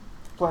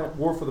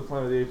 War for the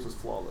Planet of the Apes was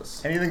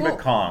flawless. Anything but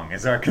Kong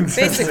is our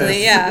consensus.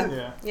 Basically, yeah.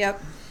 Yeah.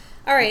 Yep.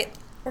 All right,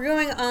 we're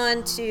going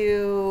on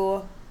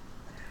to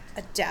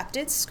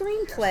adapted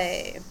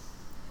screenplay.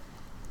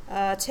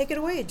 Take it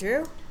away,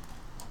 Drew.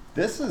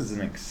 This is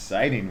an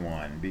exciting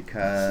one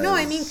because... No,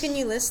 I mean, can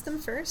you list them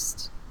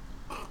first?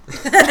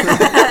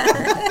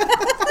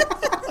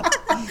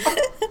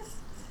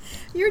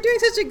 You were doing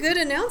such a good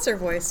announcer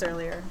voice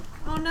earlier.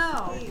 Oh,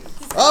 no.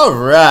 All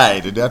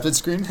right, adapted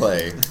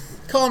screenplay.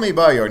 Call Me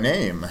By Your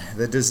Name,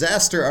 The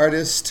Disaster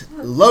Artist,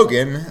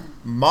 Logan,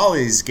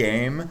 Molly's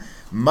Game,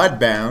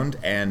 Mudbound,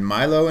 and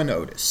Milo and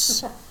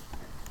Otis.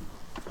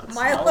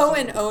 Milo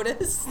and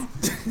Otis?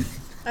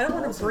 I don't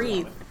want to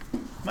breathe.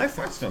 My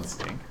farts don't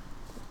stink.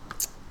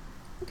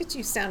 Look at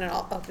you sounding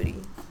all uppity.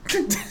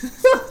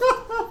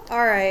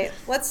 All right,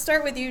 let's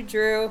start with you,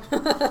 Drew.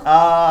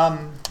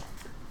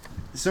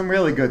 Some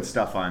really good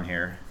stuff on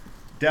here.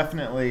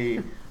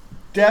 Definitely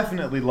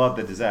love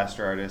The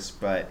Disaster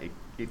Artist, but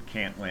it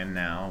can't win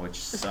now, which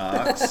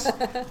sucks.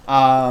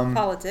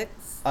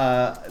 Politics.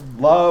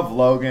 Love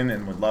Logan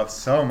and would love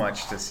so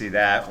much to see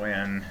that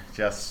win,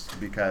 just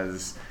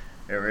because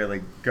it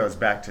really goes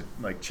back to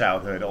like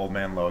childhood. Old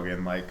Man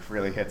Logan like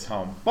really hits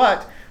home.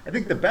 But I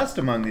think the best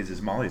among these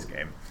is Molly's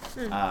Game,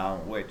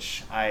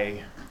 which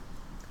I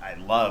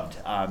loved.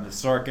 The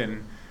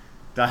Sorkin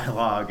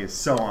dialogue is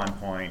so on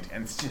point,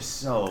 and it's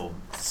just so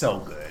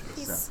good.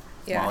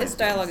 His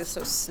dialogue is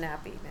so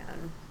snappy,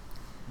 man.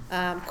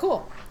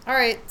 Cool. All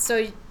right,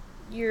 so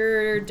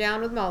you're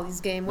down with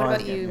Molly's Game. What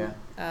about you,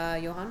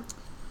 Johan?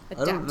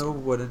 I don't know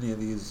what any of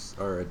these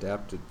are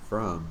adapted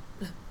from,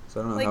 so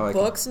I don't know like how I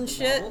books and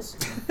shit.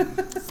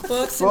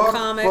 Books and Book,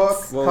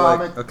 comics. Well,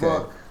 comic, okay.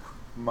 book,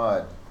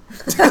 mud.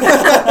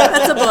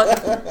 That's a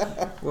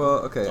book. Well,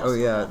 okay. Oh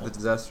yeah, The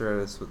Disaster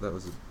Artist. That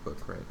was a book,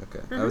 right?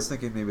 Okay. I was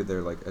thinking maybe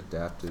they're like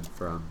adapted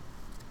from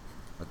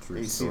a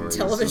true story. or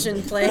Television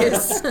something.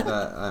 plays.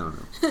 I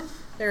don't know.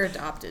 They're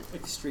adopted.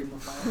 Extreme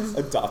files.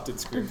 Adopted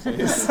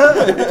screenplays.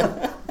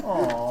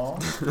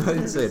 Aww. I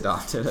didn't say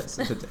adopted. I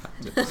said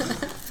adapted.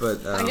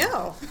 But I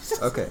know.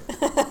 Okay.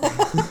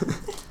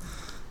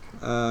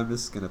 I'm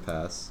just gonna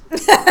pass.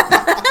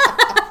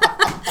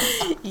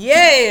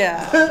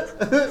 Yeah.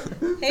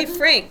 Hey,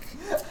 Frank.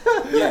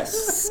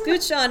 Yes.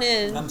 Scooch on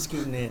in. I'm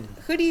scooting in.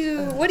 What do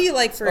you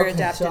like for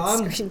adapted so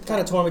I'm screenplay? kind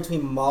of torn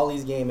between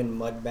Molly's Game and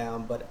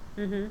Mudbound, but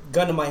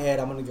gun to my head,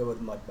 I'm going to go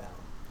with Mudbound.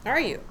 Are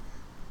you?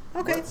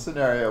 Okay. What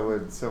scenario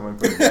would someone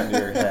put a gun to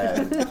your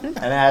head and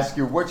ask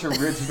you which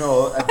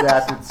original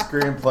adapted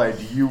screenplay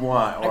do you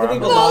want? I can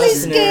think of a lot of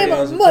Molly's Game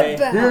or scenarios, okay?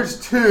 Mudbound? Here's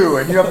two,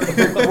 and you have to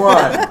pick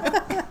one.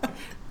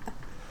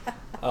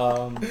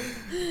 I'm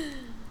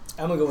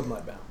going to go with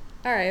Mudbound.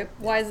 All right.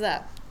 Why is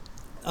that?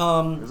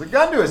 There's a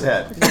gun to his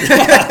head.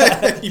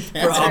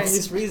 For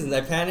obvious reasons.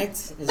 I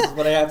panicked. This is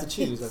what I have to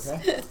choose,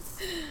 okay?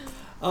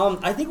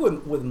 I think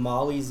with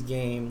Molly's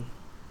Game,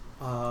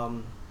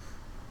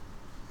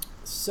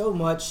 so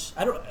much,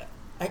 I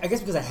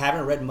guess because I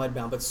haven't read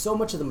Mudbound, but so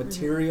much of the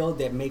material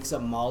that makes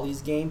up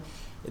Molly's Game,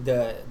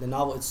 the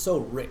novel, it's so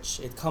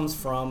rich. It comes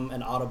from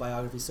an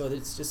autobiography, so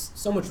there's just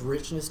so much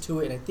richness to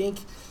it, and I think,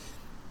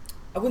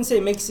 I wouldn't say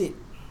it makes it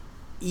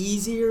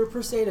easier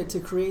per se to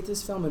create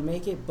this film and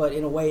make it, but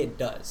in a way it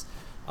does.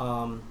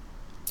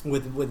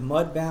 With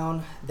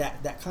Mudbound,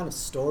 that kind of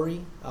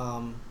story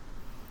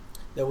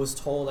that was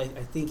told, I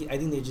think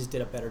they just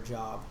did a better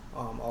job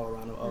all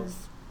around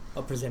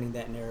of presenting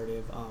that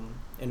narrative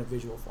in a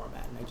visual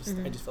format, and I just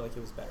feel like it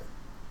was better.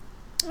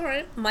 All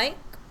right, Mike.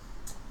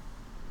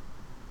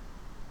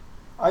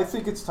 I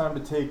think it's time to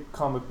take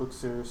comic books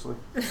seriously.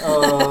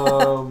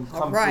 Comic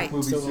right. book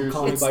movies So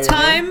seriously. It's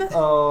time to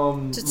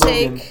Logan.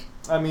 take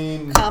I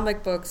mean,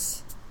 comic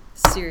books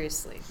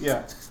seriously.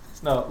 yeah.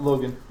 No,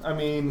 Logan. I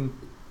mean,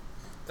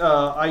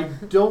 I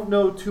don't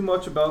know too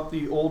much about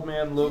the Old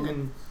Man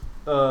Logan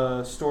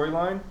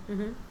storyline,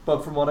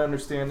 but from what I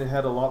understand, it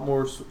had a lot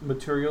more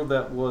material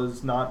that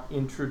was not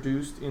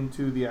introduced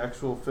into the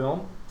actual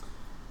film.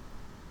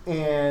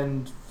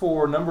 And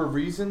for a number of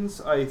reasons,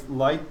 I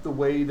like the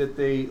way that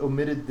they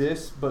omitted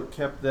this but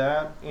kept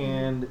that,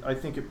 and I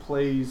think it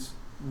plays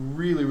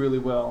really, really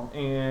well,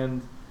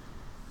 and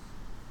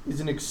is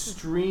an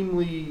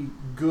extremely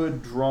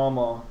good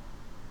drama,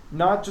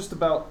 not just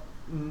about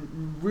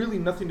really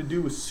nothing to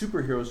do with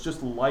superheroes,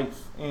 just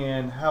life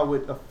and how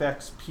it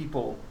affects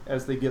people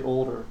as they get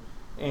older.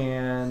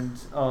 And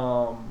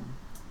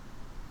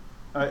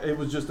It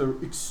was just an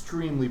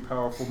extremely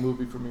powerful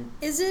movie for me.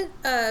 Is it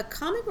a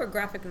comic or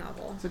graphic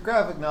novel? It's a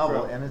graphic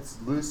novel, Right. and it's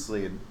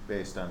loosely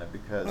based on it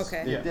because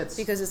Okay. Yeah. it gets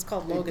Because it's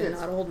called It Logan,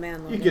 gets- not Old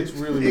Man Logan. It gets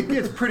really. it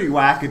gets pretty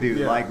wackadoo.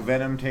 Yeah. Like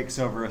Venom takes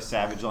over a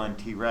Savage Line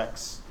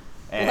T-Rex,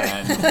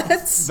 and What?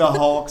 the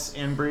Hulk's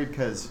inbreed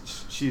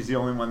because she's the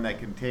only one that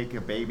can take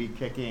a baby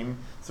kicking.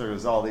 So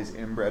there's all these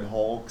inbred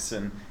Hulks,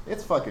 and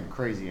it's fucking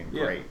crazy and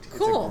Yeah. great.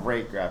 Cool. It's a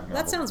great graphic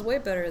novel. That sounds way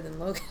better than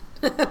Logan.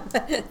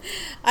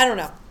 I don't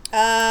know.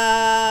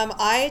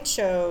 I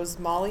chose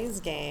Molly's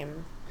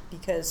Game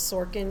because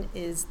Sorkin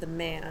is the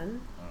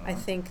man. I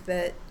think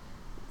that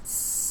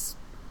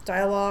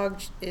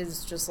dialogue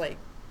is just like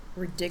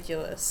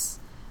ridiculous,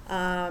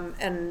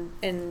 and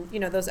you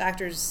know those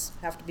actors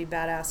have to be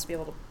badass to be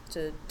able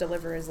to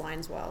deliver his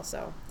lines well.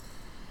 So,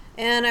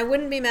 and I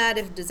wouldn't be mad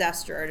if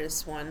Disaster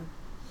Artist won,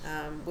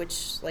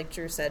 which, like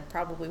Drew said,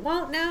 probably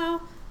won't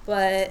now,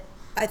 but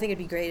I think it'd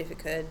be great if it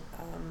could.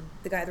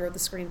 The guy that wrote the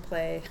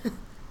screenplay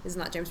is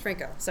not James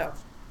Franco, so.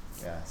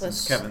 Yeah, Let's-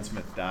 since Kevin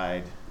Smith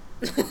died.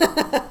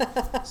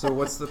 So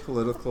what's the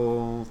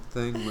political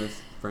thing with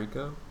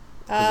Franco?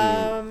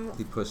 'Cause Um,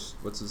 he pushed.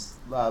 What's his?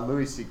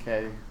 Louis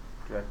C.K.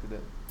 directed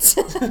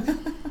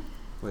it.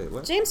 Wait,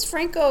 what? James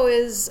Franco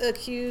is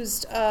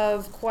accused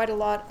of quite a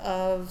lot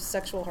of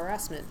sexual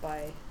harassment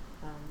by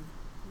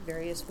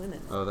various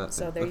women. Oh, that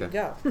So thing. there you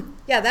Okay. go.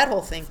 Yeah, that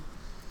whole thing.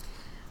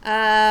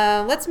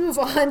 Let's move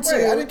on to.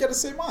 Wait, I didn't get to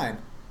say mine.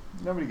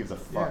 Nobody gives a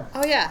fuck.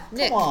 Yeah. Oh yeah,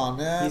 Nick. Come on,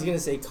 man. He's gonna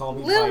say, "Call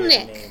me Lil by your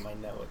Nick. name." I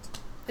know it,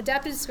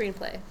 Adapted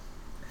screenplay.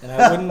 and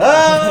I wouldn't.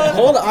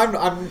 Hold on,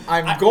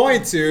 I'm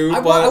going to,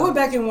 I but went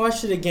back and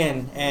watched it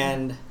again,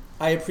 and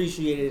I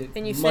appreciated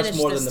And you it much finished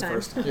more this than the time.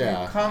 first time.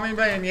 yeah. Call Me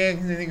by Your Name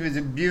because I think it was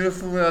a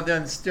beautiful, well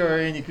done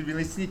story, and you could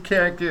really see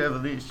character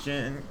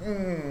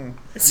evolution.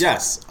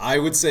 Yes, I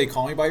would say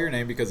Call Me by Your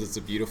Name because it's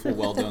a beautiful,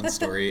 well done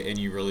story, and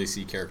you really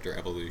see character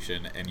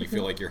evolution, and you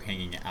feel like you're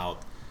hanging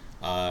out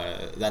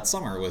that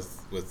summer with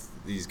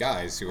these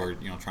guys who are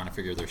trying to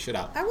figure their shit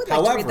out. I would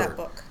like to read that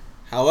book.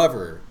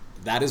 However,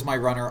 that is my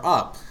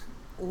runner-up.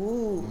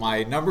 Ooh,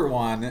 My number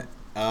one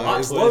Plot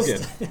is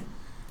twist. Logan.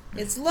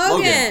 it's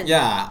Logan.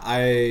 Yeah,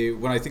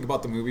 when I think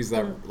about the movies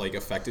that like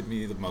affected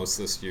me the most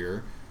this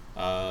year,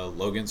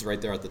 Logan's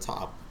right there at the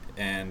top,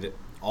 and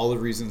all the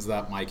reasons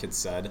that Mike had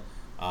said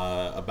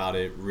about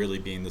it really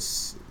being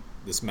this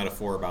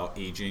metaphor about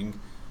aging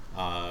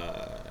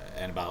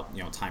and about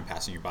time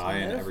passing you by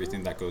and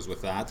everything that goes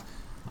with that.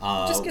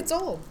 It just gets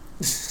old.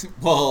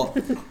 Well,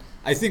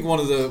 I think one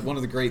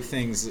of the great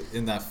things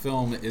in that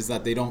film is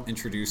that they don't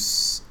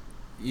introduce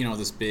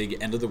this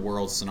big end of the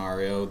world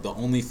scenario. The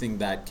only thing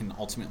that can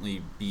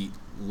ultimately beat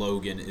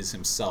Logan is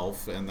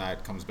himself, and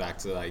that comes back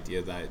to the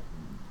idea that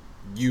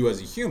you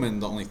as a human,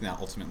 the only thing that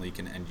ultimately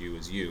can end you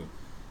is you.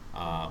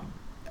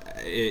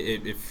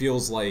 It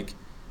feels like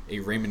a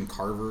Raymond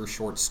Carver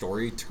short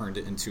story turned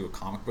it into a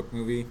comic book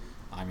movie.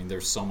 I mean,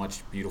 there's so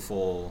much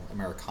beautiful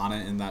Americana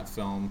in that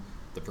film.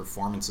 The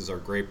performances are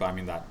great, but I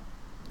mean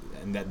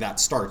that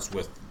starts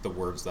with the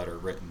words that are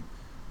written.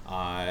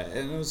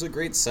 And it was a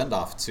great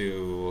send-off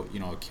to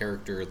a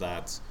character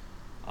that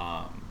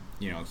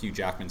Hugh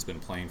Jackman's been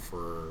playing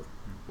for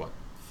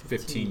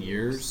 15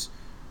 years.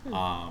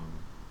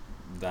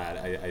 That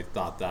I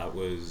thought that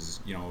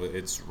was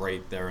it's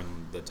right there in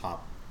the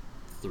top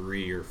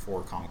 3 or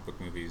 4 comic book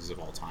movies of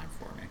all time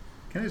for me.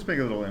 Can I just make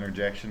a little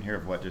interjection here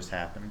of what just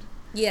happened?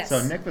 Yes.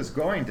 So Nick was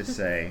going to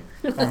say,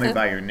 Call Me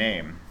by Your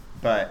Name,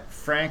 but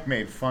Frank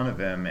made fun of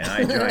him, and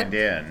I joined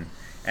in.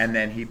 And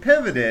then he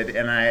pivoted,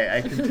 and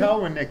I can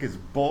tell when Nick is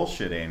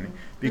bullshitting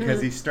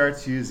because he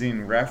starts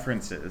using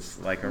references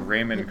like a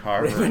Raymond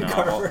Carver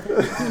novel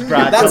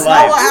brought That's to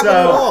not life. what happened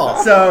at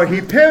all. So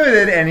he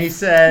pivoted and he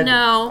said,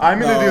 No. I'm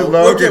going to No, do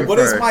Logan what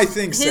first. does my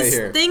thing say His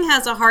here? thing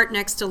has a heart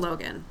next to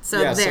Logan.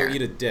 So yeah, there. so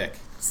eat a dick.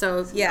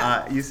 So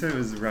yeah. You said it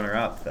was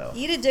runner-up, though.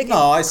 Eat a dick. No,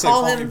 and I said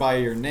call Call him. Me by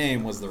Your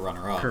Name was the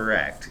runner-up.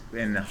 Correct.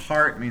 And the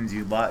heart means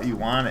you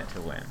want it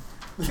to win.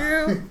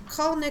 Drew,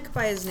 call Nick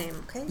by his name,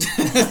 okay?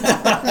 Can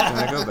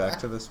I go back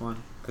to this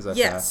one? Because I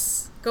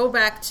Yes. Go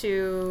back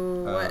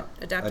to passed.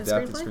 what? Adapted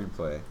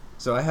screenplay.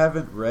 So I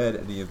haven't read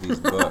any of these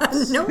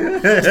books. No. None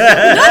of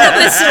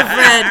us have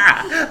read.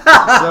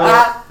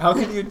 So how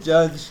can you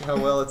judge how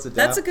well it's adapted?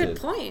 That's a good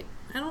point.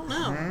 I don't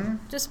know.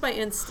 Just by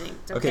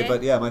instinct. Okay. Okay,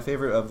 but yeah, my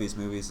favorite of these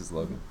movies is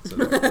Logan. So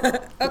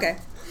Okay.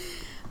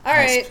 All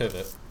Nice right.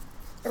 pivot.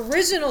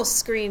 Original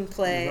Running the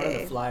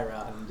screenplay. fly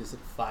route and just hit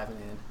 5 and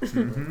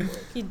in.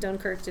 He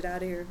Dunkirked it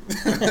out of here.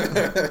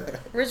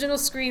 Original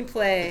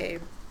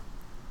screenplay.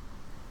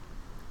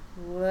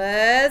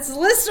 Let's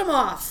list them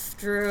off,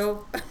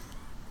 Drew.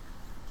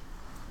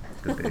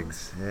 The Big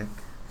Sick,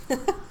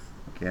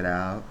 Get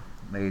Out,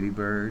 Lady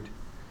Bird,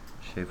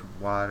 Shape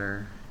of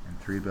Water, and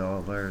 3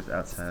 Billboards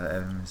Outside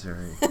of Ebbing,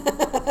 Missouri.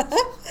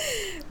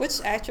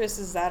 Which actress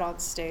is that on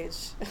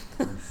stage?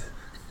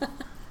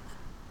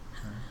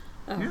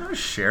 You know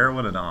Cher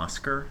won an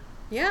Oscar?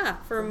 Yeah,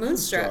 for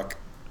Moonstruck.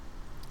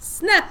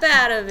 Snap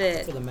out of For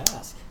it. the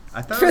mask.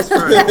 I thought it was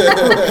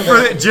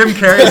for Jim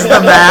Carrey's The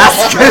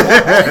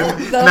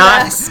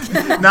Mask.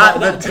 Not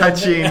the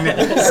touching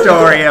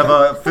story of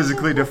a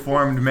physically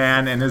deformed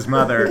man and his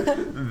mother.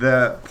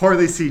 The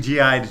poorly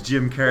CGI'd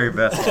Jim Carrey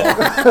vessel.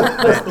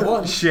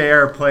 that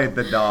Cher played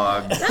the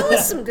dog. That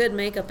was some good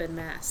makeup in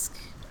Mask.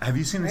 Have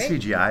you seen Right? the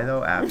CGI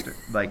though? After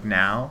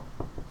now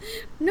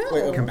No,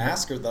 Wait, okay,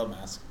 Mask or The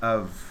Mask?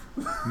 of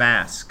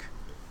Mask.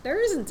 there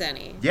isn't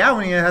any. Yeah,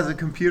 when he has a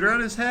computer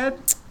on his head.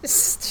 It's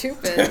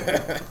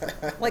stupid.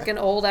 Like an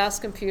old ass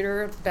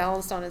computer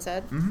balanced on his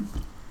head. Mhm.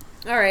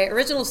 All right,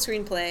 original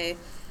screenplay.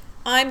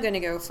 I'm gonna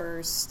go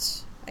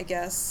first, I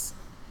guess.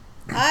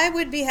 I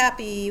would be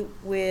happy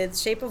with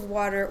Shape of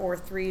Water or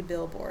Three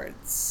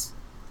Billboards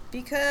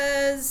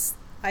because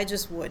I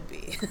just would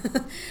be.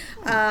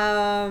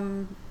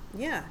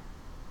 Yeah,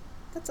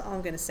 that's all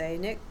I'm gonna say.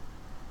 Nick.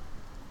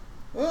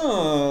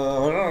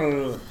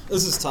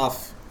 This is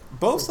tough.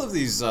 Both of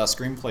these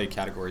screenplay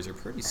categories are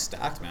pretty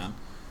stacked, man.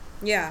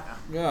 Yeah,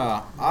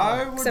 Yeah,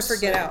 I would except for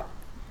Get say- Out.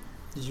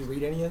 Did you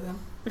read any of them?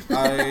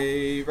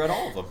 I read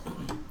all of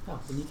them. Oh,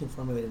 then you can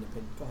formulate an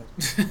opinion. Go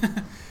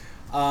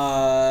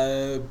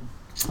ahead.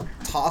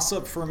 Toss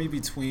up for me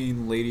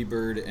between Lady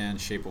Bird and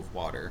Shape of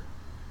Water.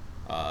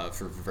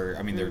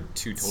 They're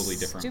two totally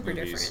different Super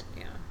movies.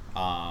 different.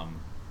 Yeah.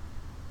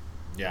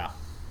 Yeah.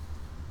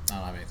 I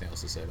don't have anything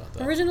else to say about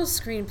that. Original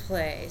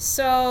screenplay.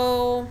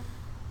 So,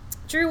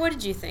 Drew, what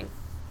did you think?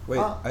 Wait,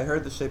 I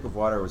heard The Shape of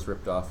Water was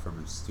ripped off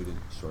from a student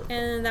short film.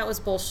 And that was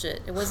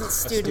bullshit. It wasn't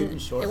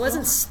student short It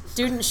wasn't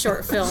student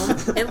short film.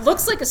 It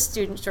looks like a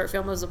student short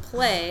film. It was a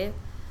play,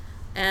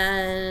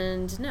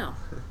 and no.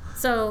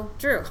 So,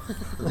 Drew.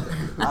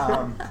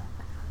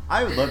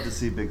 I would love to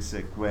see Big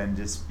Sick win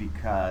just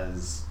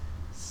because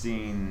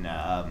seeing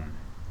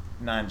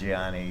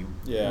Nanjiani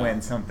Yeah.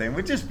 win something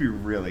would just be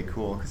really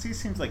cool because he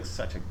seems like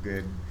such a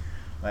good,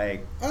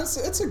 like,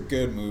 It's a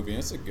good movie.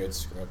 It's a good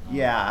script.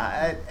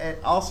 yeah.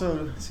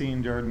 Also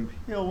seeing Jordan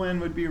Peele win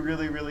would be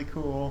really, really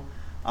cool.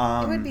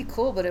 It would be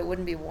cool, but it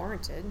wouldn't be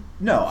warranted.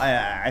 No,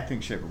 I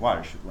think Shape of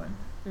Water should win.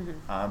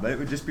 Mm-hmm. But it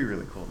would just be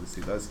really cool to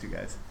see those two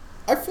guys.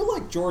 I feel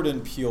like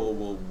Jordan Peele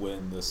will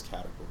win this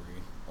category.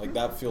 Like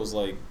that feels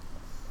like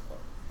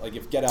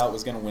if Get Out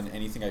was gonna win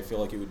anything, I feel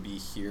like it would be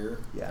here.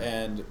 Yeah.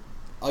 And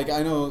like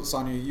I know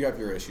Sonia, you have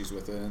your issues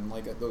with it, and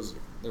like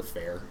they're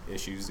fair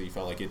issues that you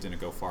felt like it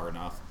didn't go far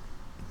enough.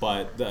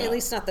 But At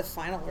least not the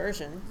final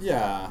version.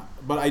 yeah,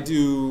 but I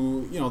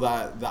do,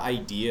 that the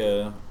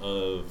idea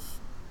of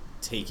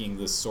taking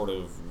this sort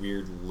of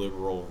weird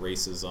liberal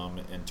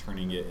racism and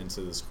turning it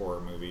into this horror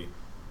movie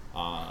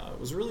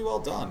was really well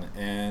done.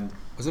 And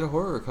Was it a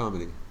horror or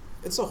comedy?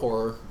 it's a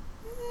horror.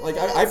 Like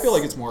I feel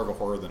like it's more of a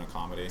horror than a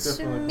comedy. To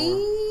Definitely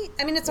me,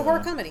 I mean, it's a Yeah.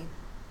 horror comedy.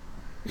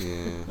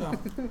 Yeah.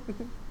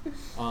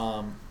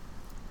 Yeah.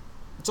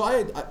 So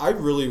I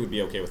really would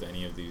be okay with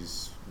any of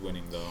these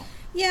winning though.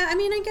 Yeah, I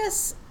mean, I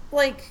guess,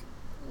 like,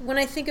 when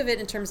I think of it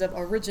in terms of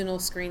original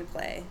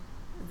screenplay,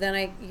 then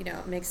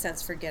it makes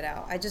sense for Get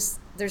Out.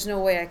 There's no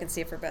way I can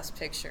see it for Best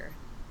Picture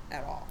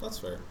at all. That's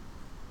fair.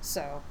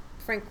 So,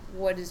 Frank,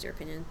 what is your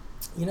opinion?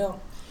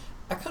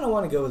 I kind of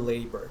want to go with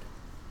Lady Bird.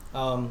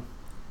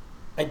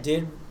 I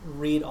did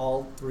read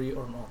all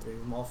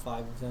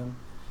five of them.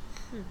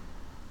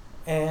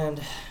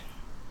 And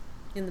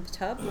In the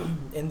tub?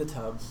 in the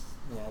tub.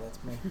 Yeah,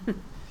 that's me.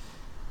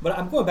 But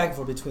I'm going back and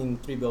forth between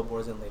Three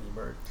Billboards and Lady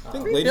Bird. I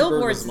think Three Lady Bird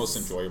Billboards was the most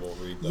is- enjoyable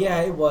read though.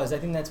 Yeah, it was. I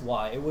think that's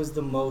why. It was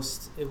the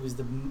most. It was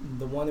the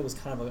one that was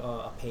kind of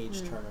a page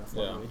turner for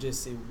Yeah. me.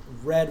 It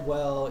read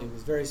well. It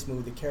was very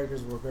smooth. The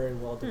characters were very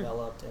well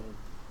developed and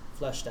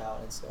fleshed out.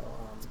 And so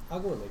I'll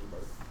go with Lady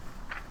Bird.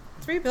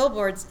 Three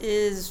Billboards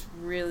is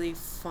really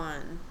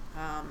fun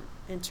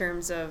in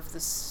terms of the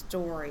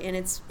story. And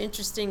it's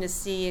interesting to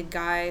see a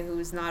guy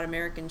who's not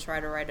American try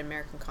to write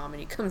American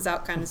comedy. Comes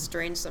out kind of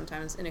strange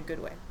sometimes in a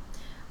good way.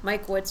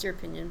 Mike, what's your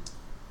opinion?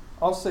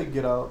 I'll say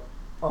Get Out.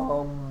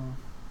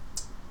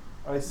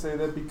 I say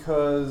that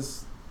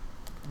because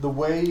the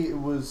way it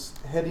was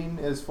heading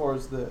as far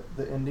as the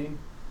ending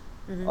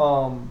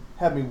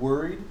had me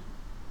worried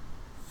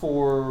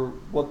for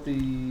what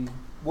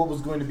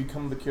was going to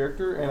become the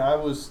character, and I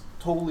was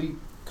totally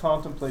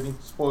contemplating,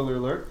 spoiler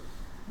alert,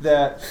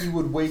 that he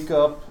would wake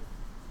up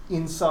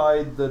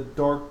inside the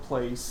dark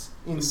place,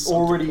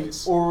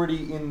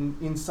 already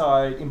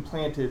inside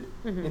implanted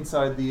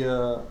inside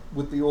the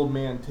with the old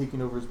man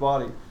taking over his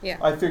body. Yeah.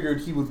 I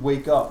figured he would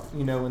wake up,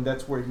 and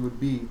that's where he would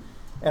be,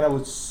 and I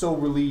was so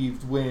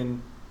relieved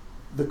when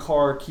the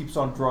car keeps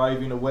on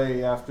driving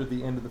away after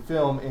the end of the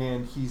film,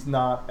 and he's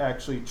not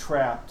actually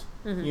trapped,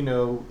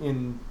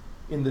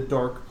 in the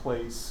dark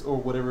place or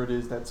whatever it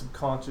is, that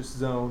subconscious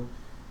zone,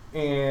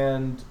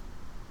 and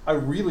I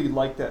really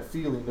like that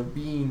feeling of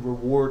being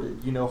rewarded,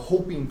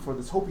 hoping for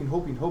this,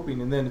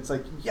 hoping, and then it's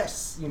like,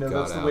 yes,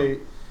 that's the way,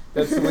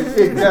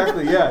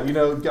 exactly, yeah,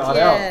 got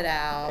out. Get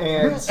out.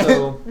 And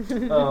so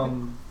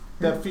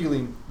that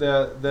feeling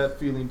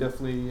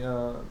definitely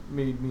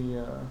made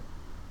me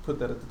put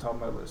that at the top of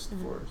my list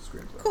for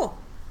screenplay. Cool.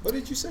 What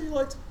did you say you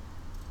liked?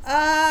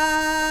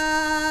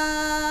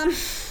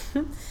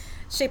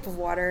 Shape of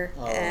Water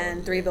Oh,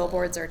 and Three yeah.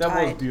 Billboards are That was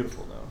tied.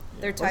 beautiful, though.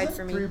 They're tied Wasn't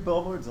for me. Three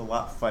Billboards a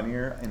lot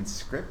funnier in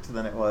script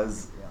than it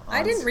was on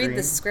I didn't read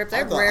the screen? script.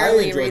 I thought-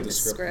 rarely enjoyed read the the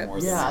script script. more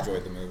Yeah. than I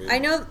enjoyed the movie. I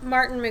know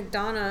Martin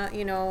McDonough,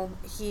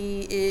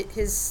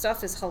 his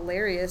stuff is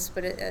hilarious,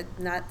 but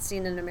not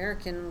seen an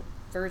American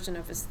version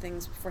of his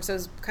things before, so it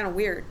was kind of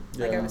weird,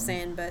 like I was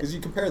saying, but Because you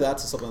compare that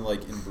to something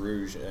like In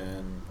Bruges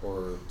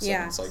or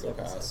Yeah. Seven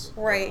Psychopaths.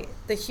 right,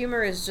 the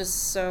humor is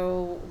just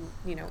so,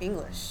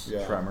 English,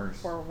 Yeah. Tremors.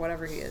 or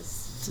whatever he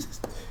is.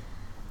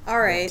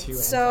 All right, two and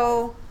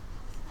so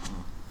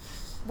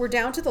we're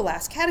down to the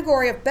last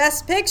category of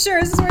Best Picture.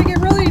 This is where I get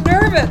really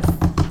nervous.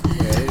 Yeah,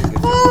 I didn't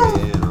get to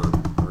weigh in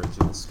on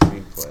original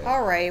screenplay.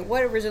 All right,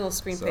 what original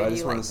screenplay So I do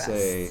just you like want best? to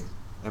say,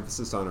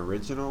 emphasis on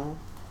original.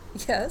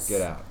 Yes.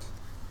 Get Out.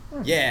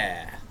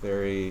 Yeah.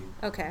 Very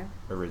Okay.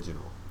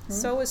 original.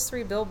 So was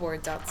Three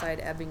Billboards Outside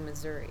Ebbing,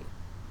 Missouri.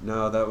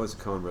 No, that was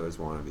Coen Brothers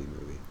wannabe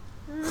movie.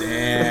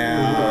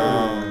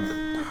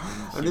 Damn.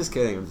 I'm just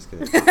kidding.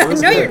 It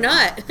was No, good. you're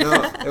not.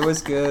 No, it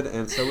was good,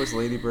 and so was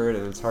Lady Bird,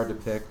 and it's hard to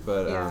pick,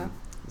 but Yeah. I'm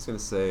just gonna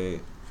say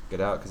Get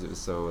Out because it was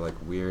so like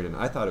weird, and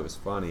I thought it was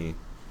funny.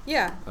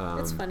 Yeah,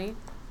 it's Um, funny.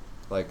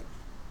 Like,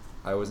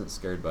 I wasn't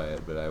scared by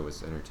it, but I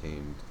was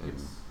entertained, and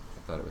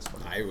I thought it was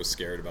funny. I was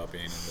scared about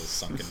being in this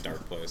sunken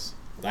dark place.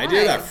 The Why?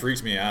 idea of that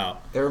freaked me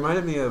out. It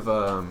reminded me of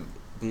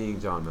being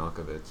John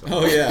Malkovich.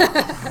 Oh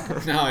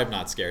yeah. Now I'm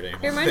not scared anymore.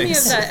 It reminded me of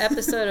Thanks. that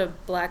episode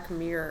of Black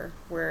Mirror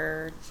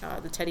where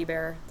the teddy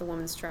bear, the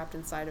woman's trapped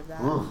inside of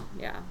that. Ugh.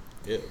 Yeah.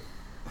 Ew.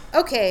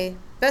 Okay,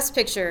 Best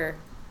Picture.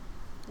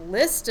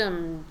 List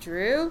 'em,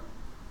 Drew.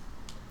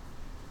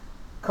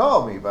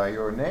 Call Me by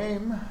Your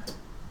Name,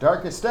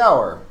 Darkest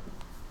Hour,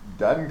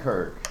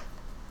 Dunkirk,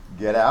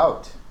 Get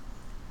Out,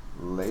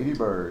 Lady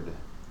Bird,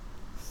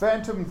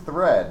 Phantom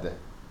Thread,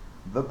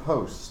 The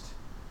Post,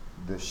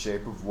 The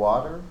Shape of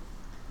Water,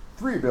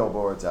 Three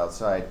Billboards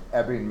Outside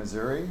Ebbing,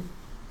 Missouri,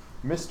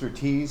 Mr.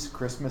 T's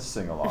Christmas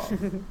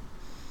Sing-Along.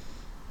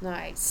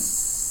 Nice.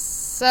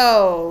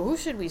 So, who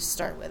should we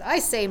start with? I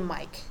say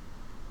Mike.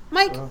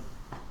 Mike,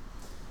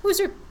 who's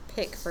your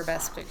pick for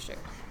Best Picture?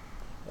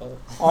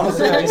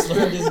 Honestly, I I just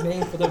learned his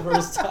name for the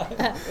first time.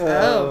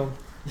 Oh.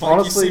 Mike,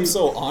 honestly, you seem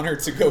so honored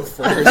to go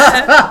first.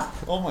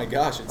 Oh my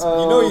gosh, you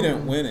know you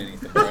didn't win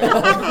anything,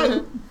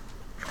 right?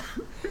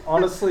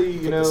 honestly,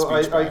 Put the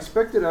speech I back.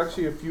 expected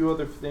actually a few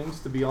other things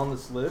to be on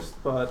this list,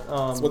 but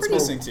What's for-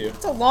 missing to you?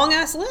 It's a long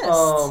ass list.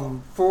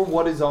 For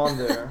what is on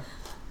there,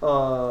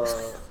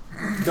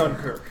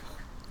 Dunkirk.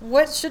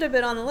 What should have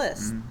been on the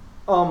list?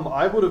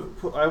 I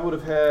would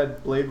have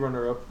had Blade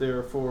Runner up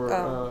there for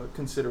Oh.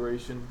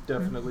 consideration,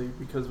 definitely,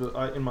 because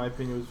in my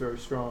opinion, it was very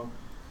strong.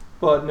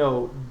 But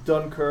no,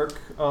 Dunkirk,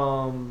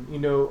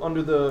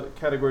 under the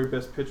category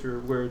Best Picture,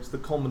 where it's the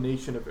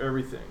culmination of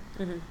everything.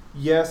 Mm-hmm.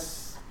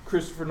 Yes,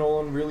 Christopher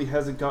Nolan really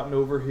hasn't gotten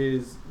over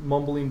his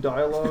mumbling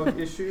dialogue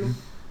issue,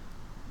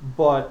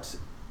 but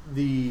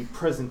the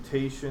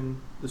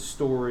presentation, the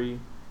story,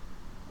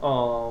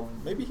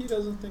 Maybe he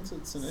doesn't think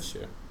it's an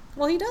issue.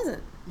 Well, he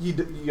doesn't.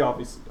 he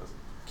obviously doesn't.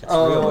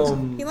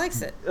 Realism. He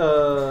likes it.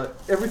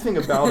 Everything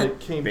about it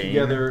came Bane.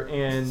 together,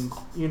 and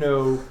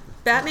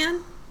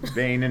Batman?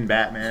 Bane and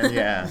Batman,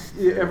 yeah.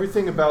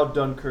 everything about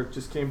Dunkirk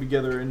just came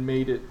together and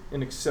made it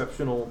an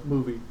exceptional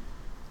movie.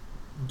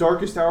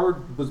 Darkest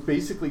Hour was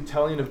basically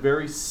telling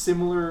the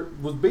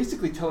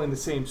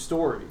same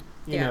story,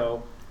 Yeah.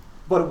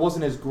 but it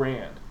wasn't as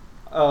grand.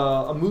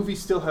 A movie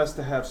still has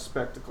to have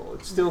spectacle.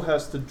 It still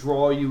has to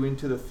draw you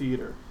into the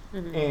theater.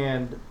 Mm-hmm.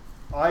 And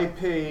I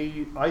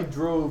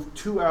drove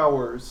 4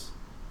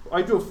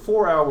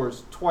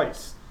 hours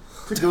twice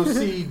to go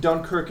see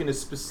Dunkirk in a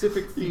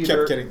specific You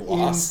theater. kept getting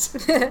lost.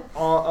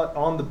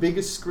 On the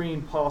biggest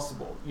screen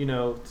possible,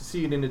 to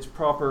see it in its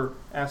proper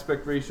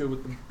aspect ratio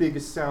with the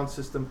biggest sound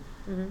system.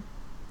 Mm-hmm.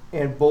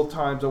 And both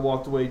times I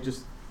walked away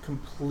just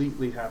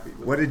completely happy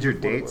with What did your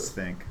with it dates was.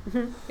 think?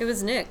 It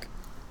was Nick.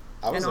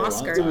 I was An there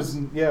Oscar. one It time.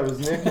 was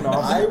Nick and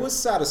Oscar. I was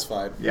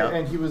satisfied. Yeah.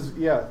 And he was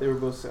they were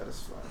both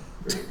satisfied.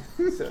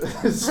 Very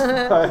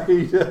satisfied.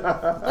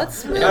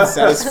 Let's move. Yeah,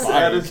 satisfied.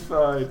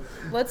 Satisfied.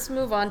 Let's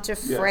move on to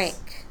Yes. Frank.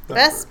 Dunkirk.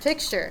 Best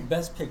Picture.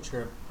 Best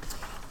Picture.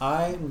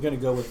 I'm going to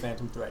go with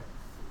Phantom Thread.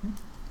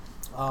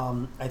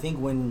 I think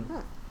when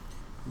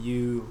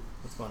you...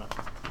 What's going on?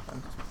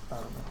 I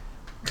don't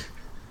know.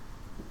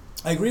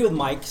 I agree with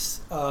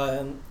Mike's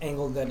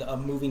angle that a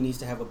movie needs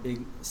to have a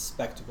big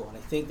spectacle, and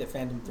I think that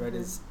Phantom Thread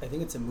is. I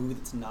think it's a movie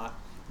that's not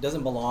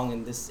doesn't belong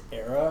in this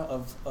era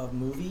of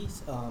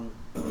movies, and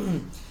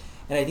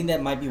I think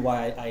that might be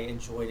why I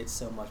enjoyed it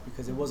so much,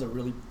 because it was a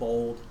really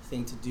bold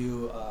thing to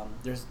do.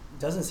 There's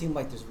doesn't seem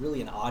like there's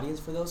really an audience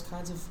for those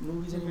kinds of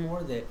movies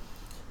anymore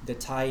that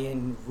tie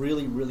in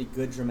really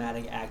good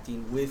dramatic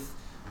acting with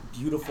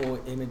beautiful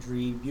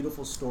imagery,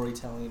 beautiful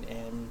storytelling,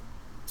 and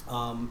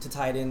to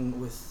tie it in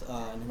with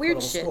an Weird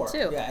incredible shit, score.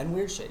 too. Yeah, and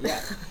weird shit.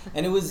 Yeah,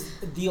 and it was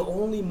the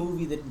only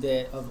movie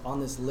that on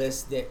this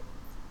list that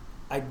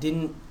I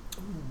didn't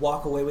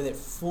walk away with it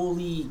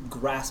fully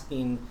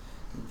grasping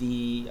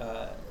the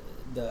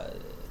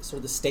sort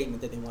of the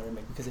statement that they wanted to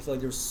make, because I feel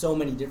like there's so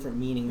many different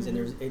meanings, and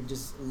it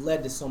just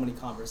led to so many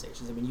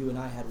conversations. I mean, you and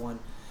I had one,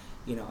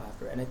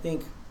 after, and I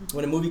think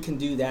when a movie can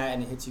do that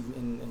and it hits you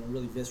in a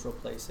really visceral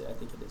place, I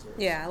think it deserves.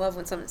 Yeah, I love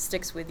when something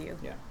sticks with you.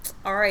 Yeah.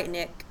 All right,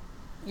 Nick,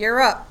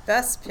 you're up.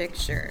 Best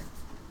Picture.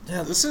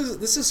 Yeah, this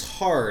is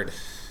hard.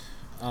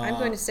 I'm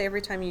going to say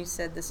every time you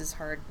said this is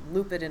hard,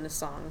 loop it in a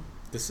song.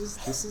 This is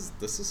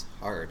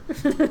hard.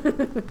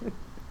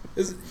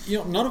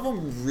 None of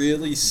them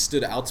really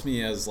stood out to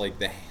me as like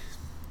the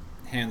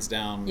hands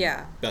down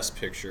best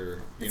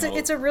picture.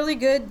 It's a really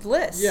good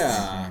list.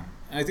 Yeah,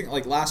 and I think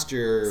like last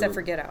year, except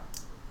for Get Out.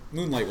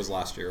 Moonlight was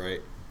last year,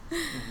 right?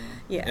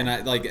 Yeah,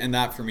 and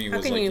that for me was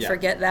how can like, you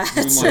forget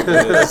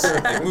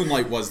that?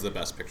 Moonlight was the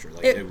best picture.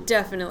 Like it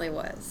definitely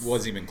was.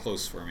 Wasn't even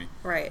close for me.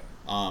 Right.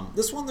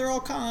 This one they're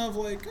all kind of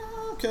like,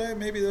 okay,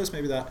 maybe this,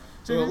 maybe that.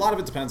 So a lot of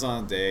it depends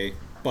on the day,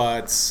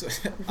 but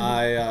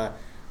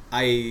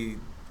I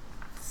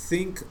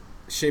think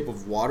Shape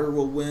of Water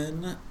will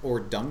win or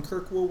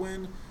Dunkirk will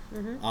win.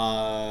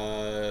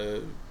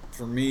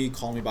 For me,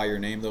 Call Me by Your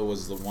Name though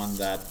was the one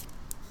that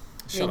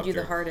made you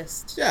the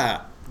hardest.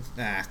 Yeah.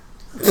 Nah.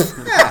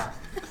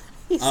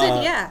 He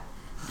said yeah.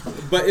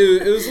 But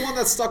it was the one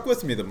that stuck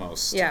with me the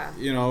most. Yeah.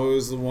 It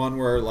was the one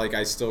where like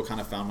I still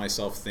kind of found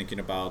myself thinking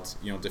about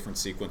different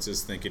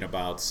sequences, thinking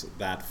about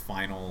that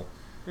final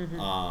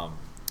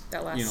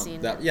that last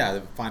scene.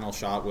 The final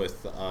shot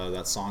with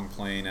that song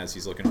playing as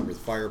he's looking over the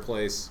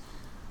fireplace.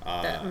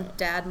 That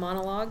dad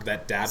monologue.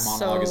 That dad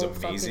monologue is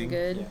amazing. Fucking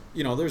good.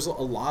 Yeah. There's a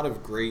lot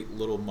of great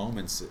little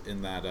moments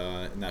in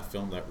that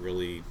film that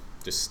really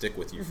just stick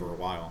with you for a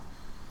while.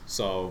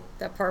 So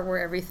that part where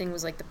everything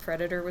was like the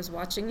predator was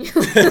watching you.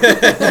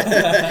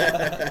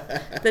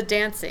 The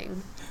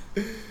dancing.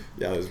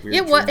 Yeah, it was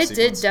weird. It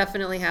did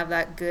definitely have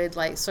that good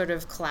like sort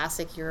of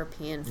classic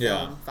European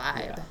film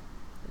vibe.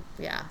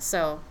 Yeah.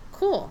 So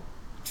cool.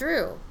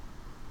 Drew,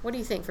 what do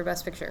you think for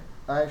Best Picture?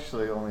 I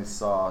actually only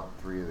saw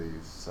 3 of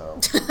these, so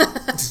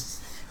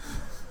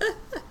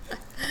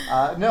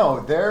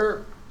no,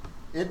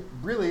 it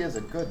really is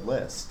a good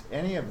list.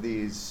 Any of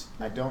these,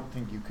 I don't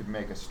think you could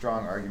make a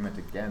strong argument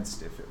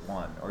against if it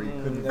won, or you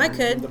couldn't. I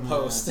could. The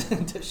Post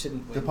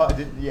shouldn't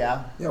win.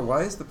 Yeah. Yeah,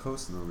 why is The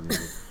Post nominated?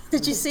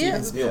 Did you see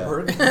it? Yeah.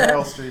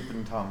 Meryl Streep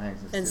and Tom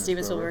Hanks and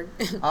Steven Spielberg.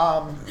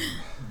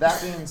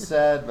 That being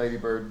said, Lady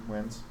Bird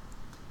wins.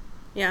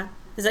 Yeah.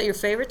 Is that your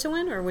favorite to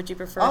win, or would you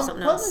prefer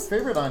something probably else? My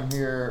favorite on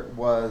here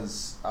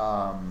was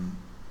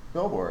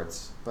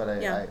Billboards, but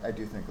I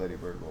do think Lady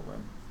Bird will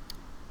win.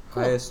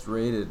 Cool. Highest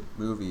rated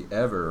movie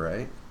ever,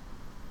 right?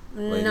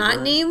 Lady Not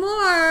Bird?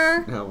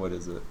 anymore. Now what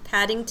is it?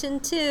 Paddington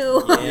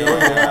 2.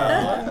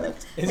 Yeah.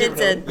 It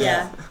did,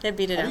 yeah. It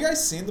beat it Have out. you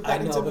guys seen the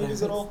Paddington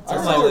movies at all? It's on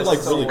I my thought list. like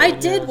really I good.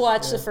 did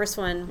watch the first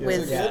one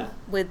Yeah.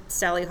 with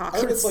Sally I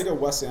Hawkins. heard it's like a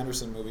Wes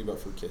Anderson movie, but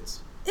for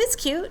kids. It's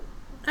cute.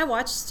 I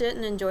watched it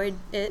and enjoyed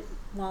it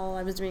while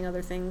I was doing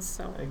other things.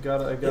 So I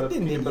got a didn't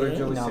peanut get butter any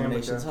jelly sandwich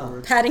nominations, huh?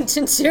 afterwards.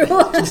 Paddington 2.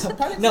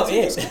 No,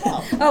 it.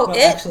 Oh, No, it?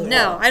 actually,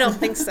 No, I don't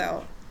think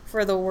so.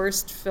 For the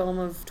worst film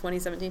of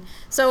 2017.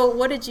 So,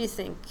 what did you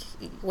think?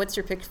 What's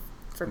your pick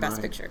for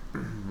Best Picture?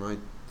 My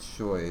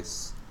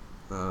choice.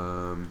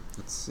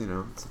 It's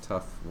it's a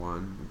tough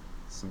one.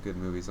 Some good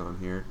movies on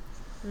here.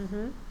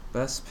 Mm-hmm.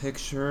 Best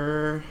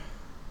Picture.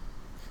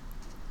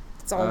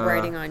 It's all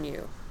riding on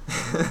you.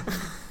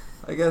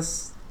 I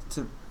guess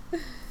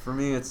for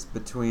me it's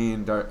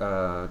between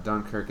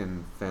Dunkirk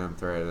and Phantom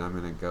Thread, and I'm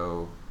gonna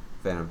go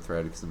Phantom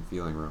Thread because I'm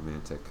feeling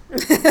romantic.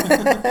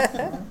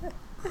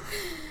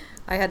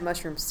 I had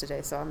mushrooms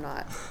today, so I'm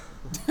not.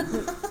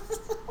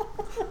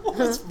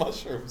 What's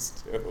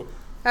mushrooms too?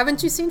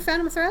 Haven't you seen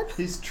Phantom Thread?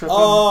 He's tripping.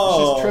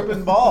 Oh. She's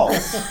tripping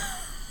balls.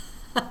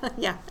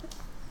 Yeah.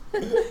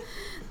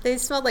 They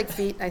smelled like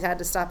feet. I had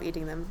to stop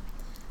eating them.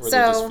 Were So-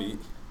 they just feet?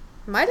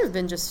 Might have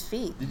been just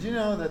feet. Did you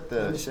know that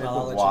the Let me Shape smell, I'll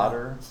of let you know.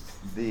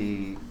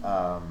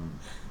 Water,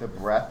 the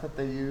breath that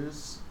they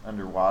use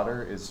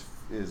underwater is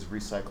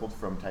recycled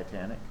from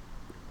Titanic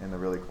in the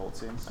really cold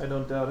scenes? I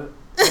don't doubt it.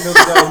 I know the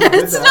guy who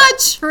did It's that. not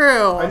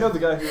true. I know the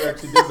guy who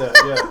actually did that.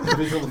 Yeah, the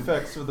visual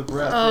effects of the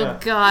breath. Oh, yeah.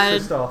 God.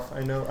 Christoph,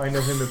 I know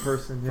him in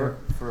person. Yeah.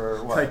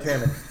 For what?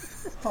 Titanic.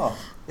 Huh.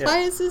 Yeah. Why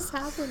is this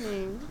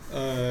happening?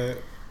 Uh,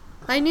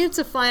 I need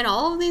to find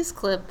all of these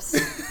clips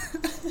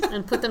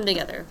and put them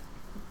together.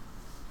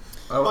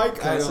 Oh, Mike,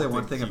 can I I don't say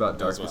one think thing he about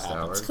knows what Darkest Hour?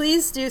 happens.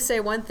 Please do say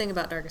one thing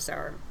about Darkest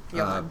Hour.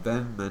 Johan.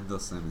 Ben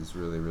Mendelsohn is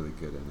really, really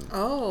good in it.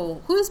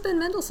 Oh, who does Ben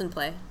Mendelsohn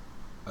play?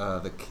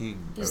 The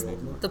King. He's of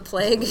England, the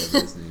plague?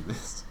 whatever his name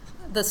is.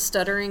 The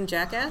stuttering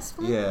jackass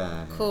one?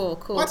 Yeah.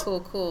 Cool. What?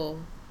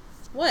 Cool.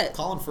 What?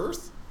 Colin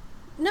Firth?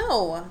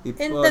 No, He,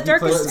 in well, the he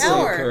Darkest plays the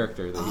Hour.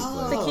 character that he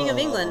plays. The King of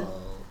England.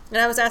 And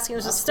I was asking, it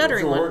was a That's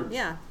stuttering cool. one. George.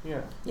 Yeah.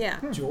 Yeah.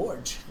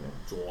 George.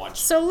 George.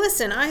 So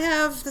listen, I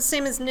have the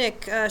same as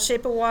Nick.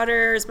 Shape of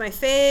Water is my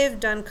fave.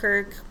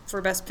 Dunkirk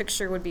for Best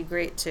Picture would be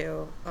great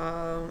too.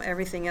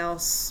 Everything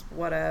else,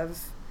 whatever.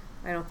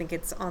 I don't think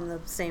it's on the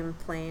same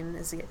plane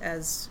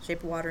as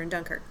Shape of Water and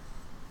Dunkirk.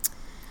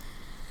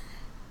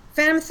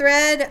 Phantom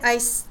Thread,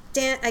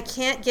 I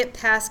can't get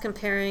past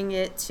comparing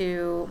it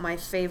to my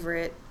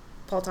favorite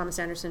Paul Thomas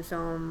Anderson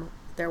film,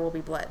 There Will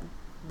Be Blood.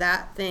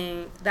 That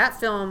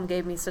film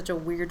gave me such a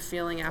weird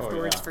feeling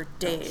afterwards for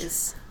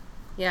days.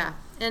 Yeah,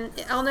 and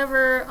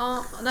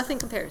nothing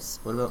compares.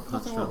 What about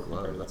Punch Drunk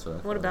Love? That's what I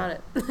What thought. about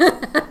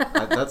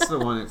it? That's the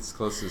one it's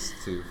closest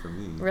to for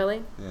me.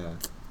 Really? Yeah.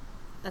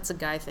 That's a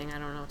guy thing. I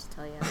don't know what to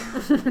tell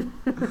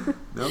you.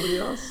 Nobody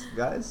else,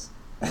 guys?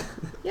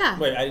 Yeah.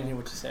 Wait, I didn't hear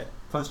what you said.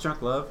 Punch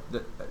Drunk Love?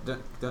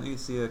 Don't you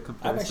see a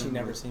comparison? I've actually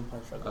never seen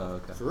Punch Drunk Love. Oh,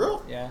 okay. For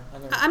real? Yeah,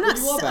 I've never. I'm not.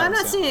 You love I'm Adam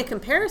not seeing a Sandler.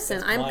 comparison.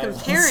 That's I'm why I was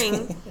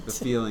comparing. The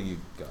feeling you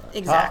got.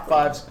 Exactly. Top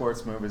 5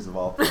 sports movies of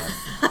all time.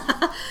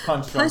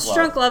 Punch Drunk Punch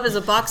Drunk Love is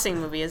a boxing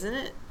movie, isn't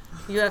it?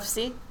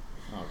 UFC.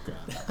 Oh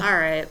god. All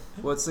right.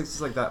 Well, it's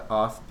just like that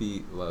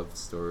offbeat love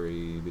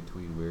story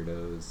between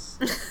weirdos.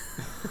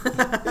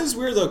 It is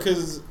weird though,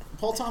 because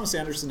Paul Thomas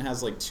Anderson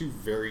has like 2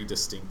 very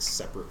distinct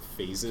separate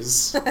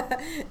phases.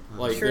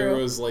 Like there True.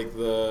 was like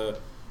the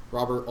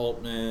Robert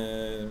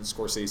Altman,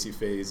 Scorsese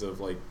phase of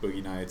like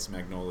Boogie Nights,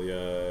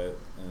 Magnolia,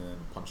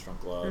 and Punch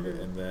Drunk Love,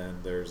 Mhm. and then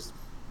there's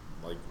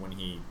like when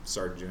he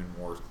started doing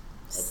more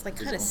It's like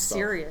his kind own of stuff.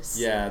 serious.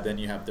 Yeah, then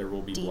you have There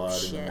Will Be Deep Blood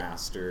shit. and The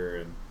Master,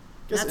 and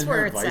I guess That's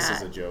where Inherent it's Vice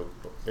at. is a joke,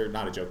 or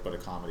not a joke, but a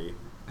comedy.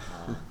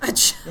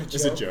 Is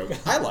It's a joke.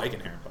 I like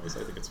Inherent Vice.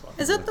 I think it's fun.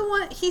 that the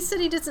one? He said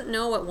he doesn't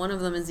know what one of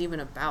them is even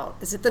about.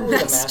 Is it the Probably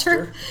The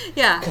Master? Master.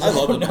 Yeah. I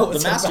love I it. know The what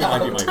it's Master might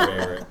be my about.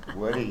 favorite.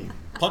 Woody.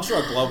 Punch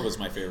Drunk Love was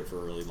my favorite for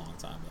a really long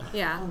time, though.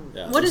 Yeah.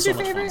 Yeah, What there's is so your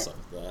much fun favorite? stuff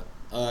with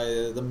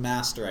that. The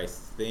Master, I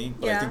think,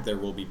 but I Yeah. think There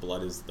Will Be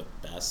Blood is the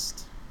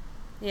best.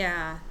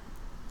 Yeah.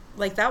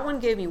 Like that one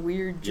gave me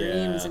weird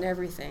dreams Yeah. and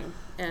everything.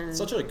 And It's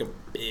such like a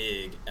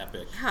big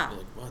epic. Yeah. You're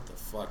like, what the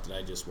fuck did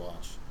I just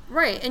watch?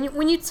 right, and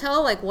when you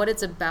tell like what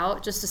it's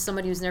about, just to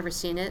somebody who's never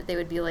seen it, they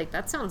would be like,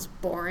 "That sounds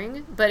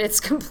boring," but it's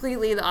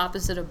completely the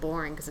opposite of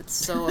boring because it's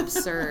so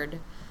absurd.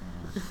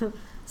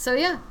 So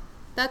yeah,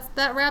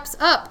 that wraps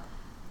up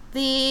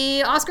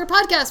the Oscar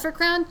podcast for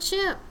Crown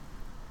Champ.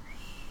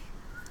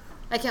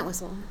 I can't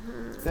whistle.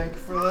 Thank you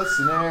for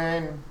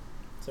listening.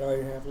 Sorry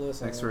you have to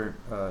listen. Thanks for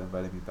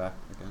inviting me back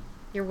again.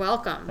 You're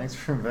welcome. Thanks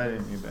for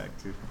inviting me back,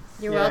 too.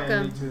 You're Yeah,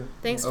 welcome. me too.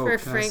 Thanks Oh, for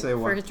can I Frank say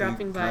one for thing?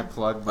 dropping Can I by.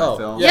 plug my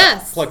film? yeah.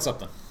 Yes. Plug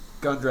something.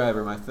 Gun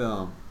Driver, my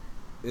film,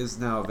 is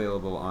now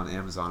available on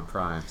Amazon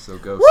Prime. So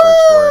go search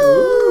for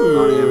it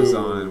on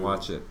Amazon and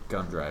watch it.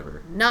 Gun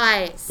Driver.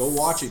 Nice. Go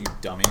watch it, you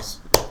dummies.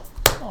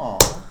 Aw.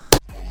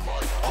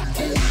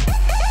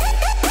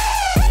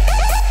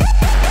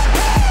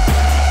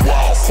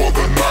 Wild for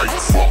the night,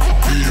 fuck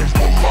being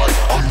polite.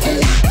 I'm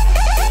going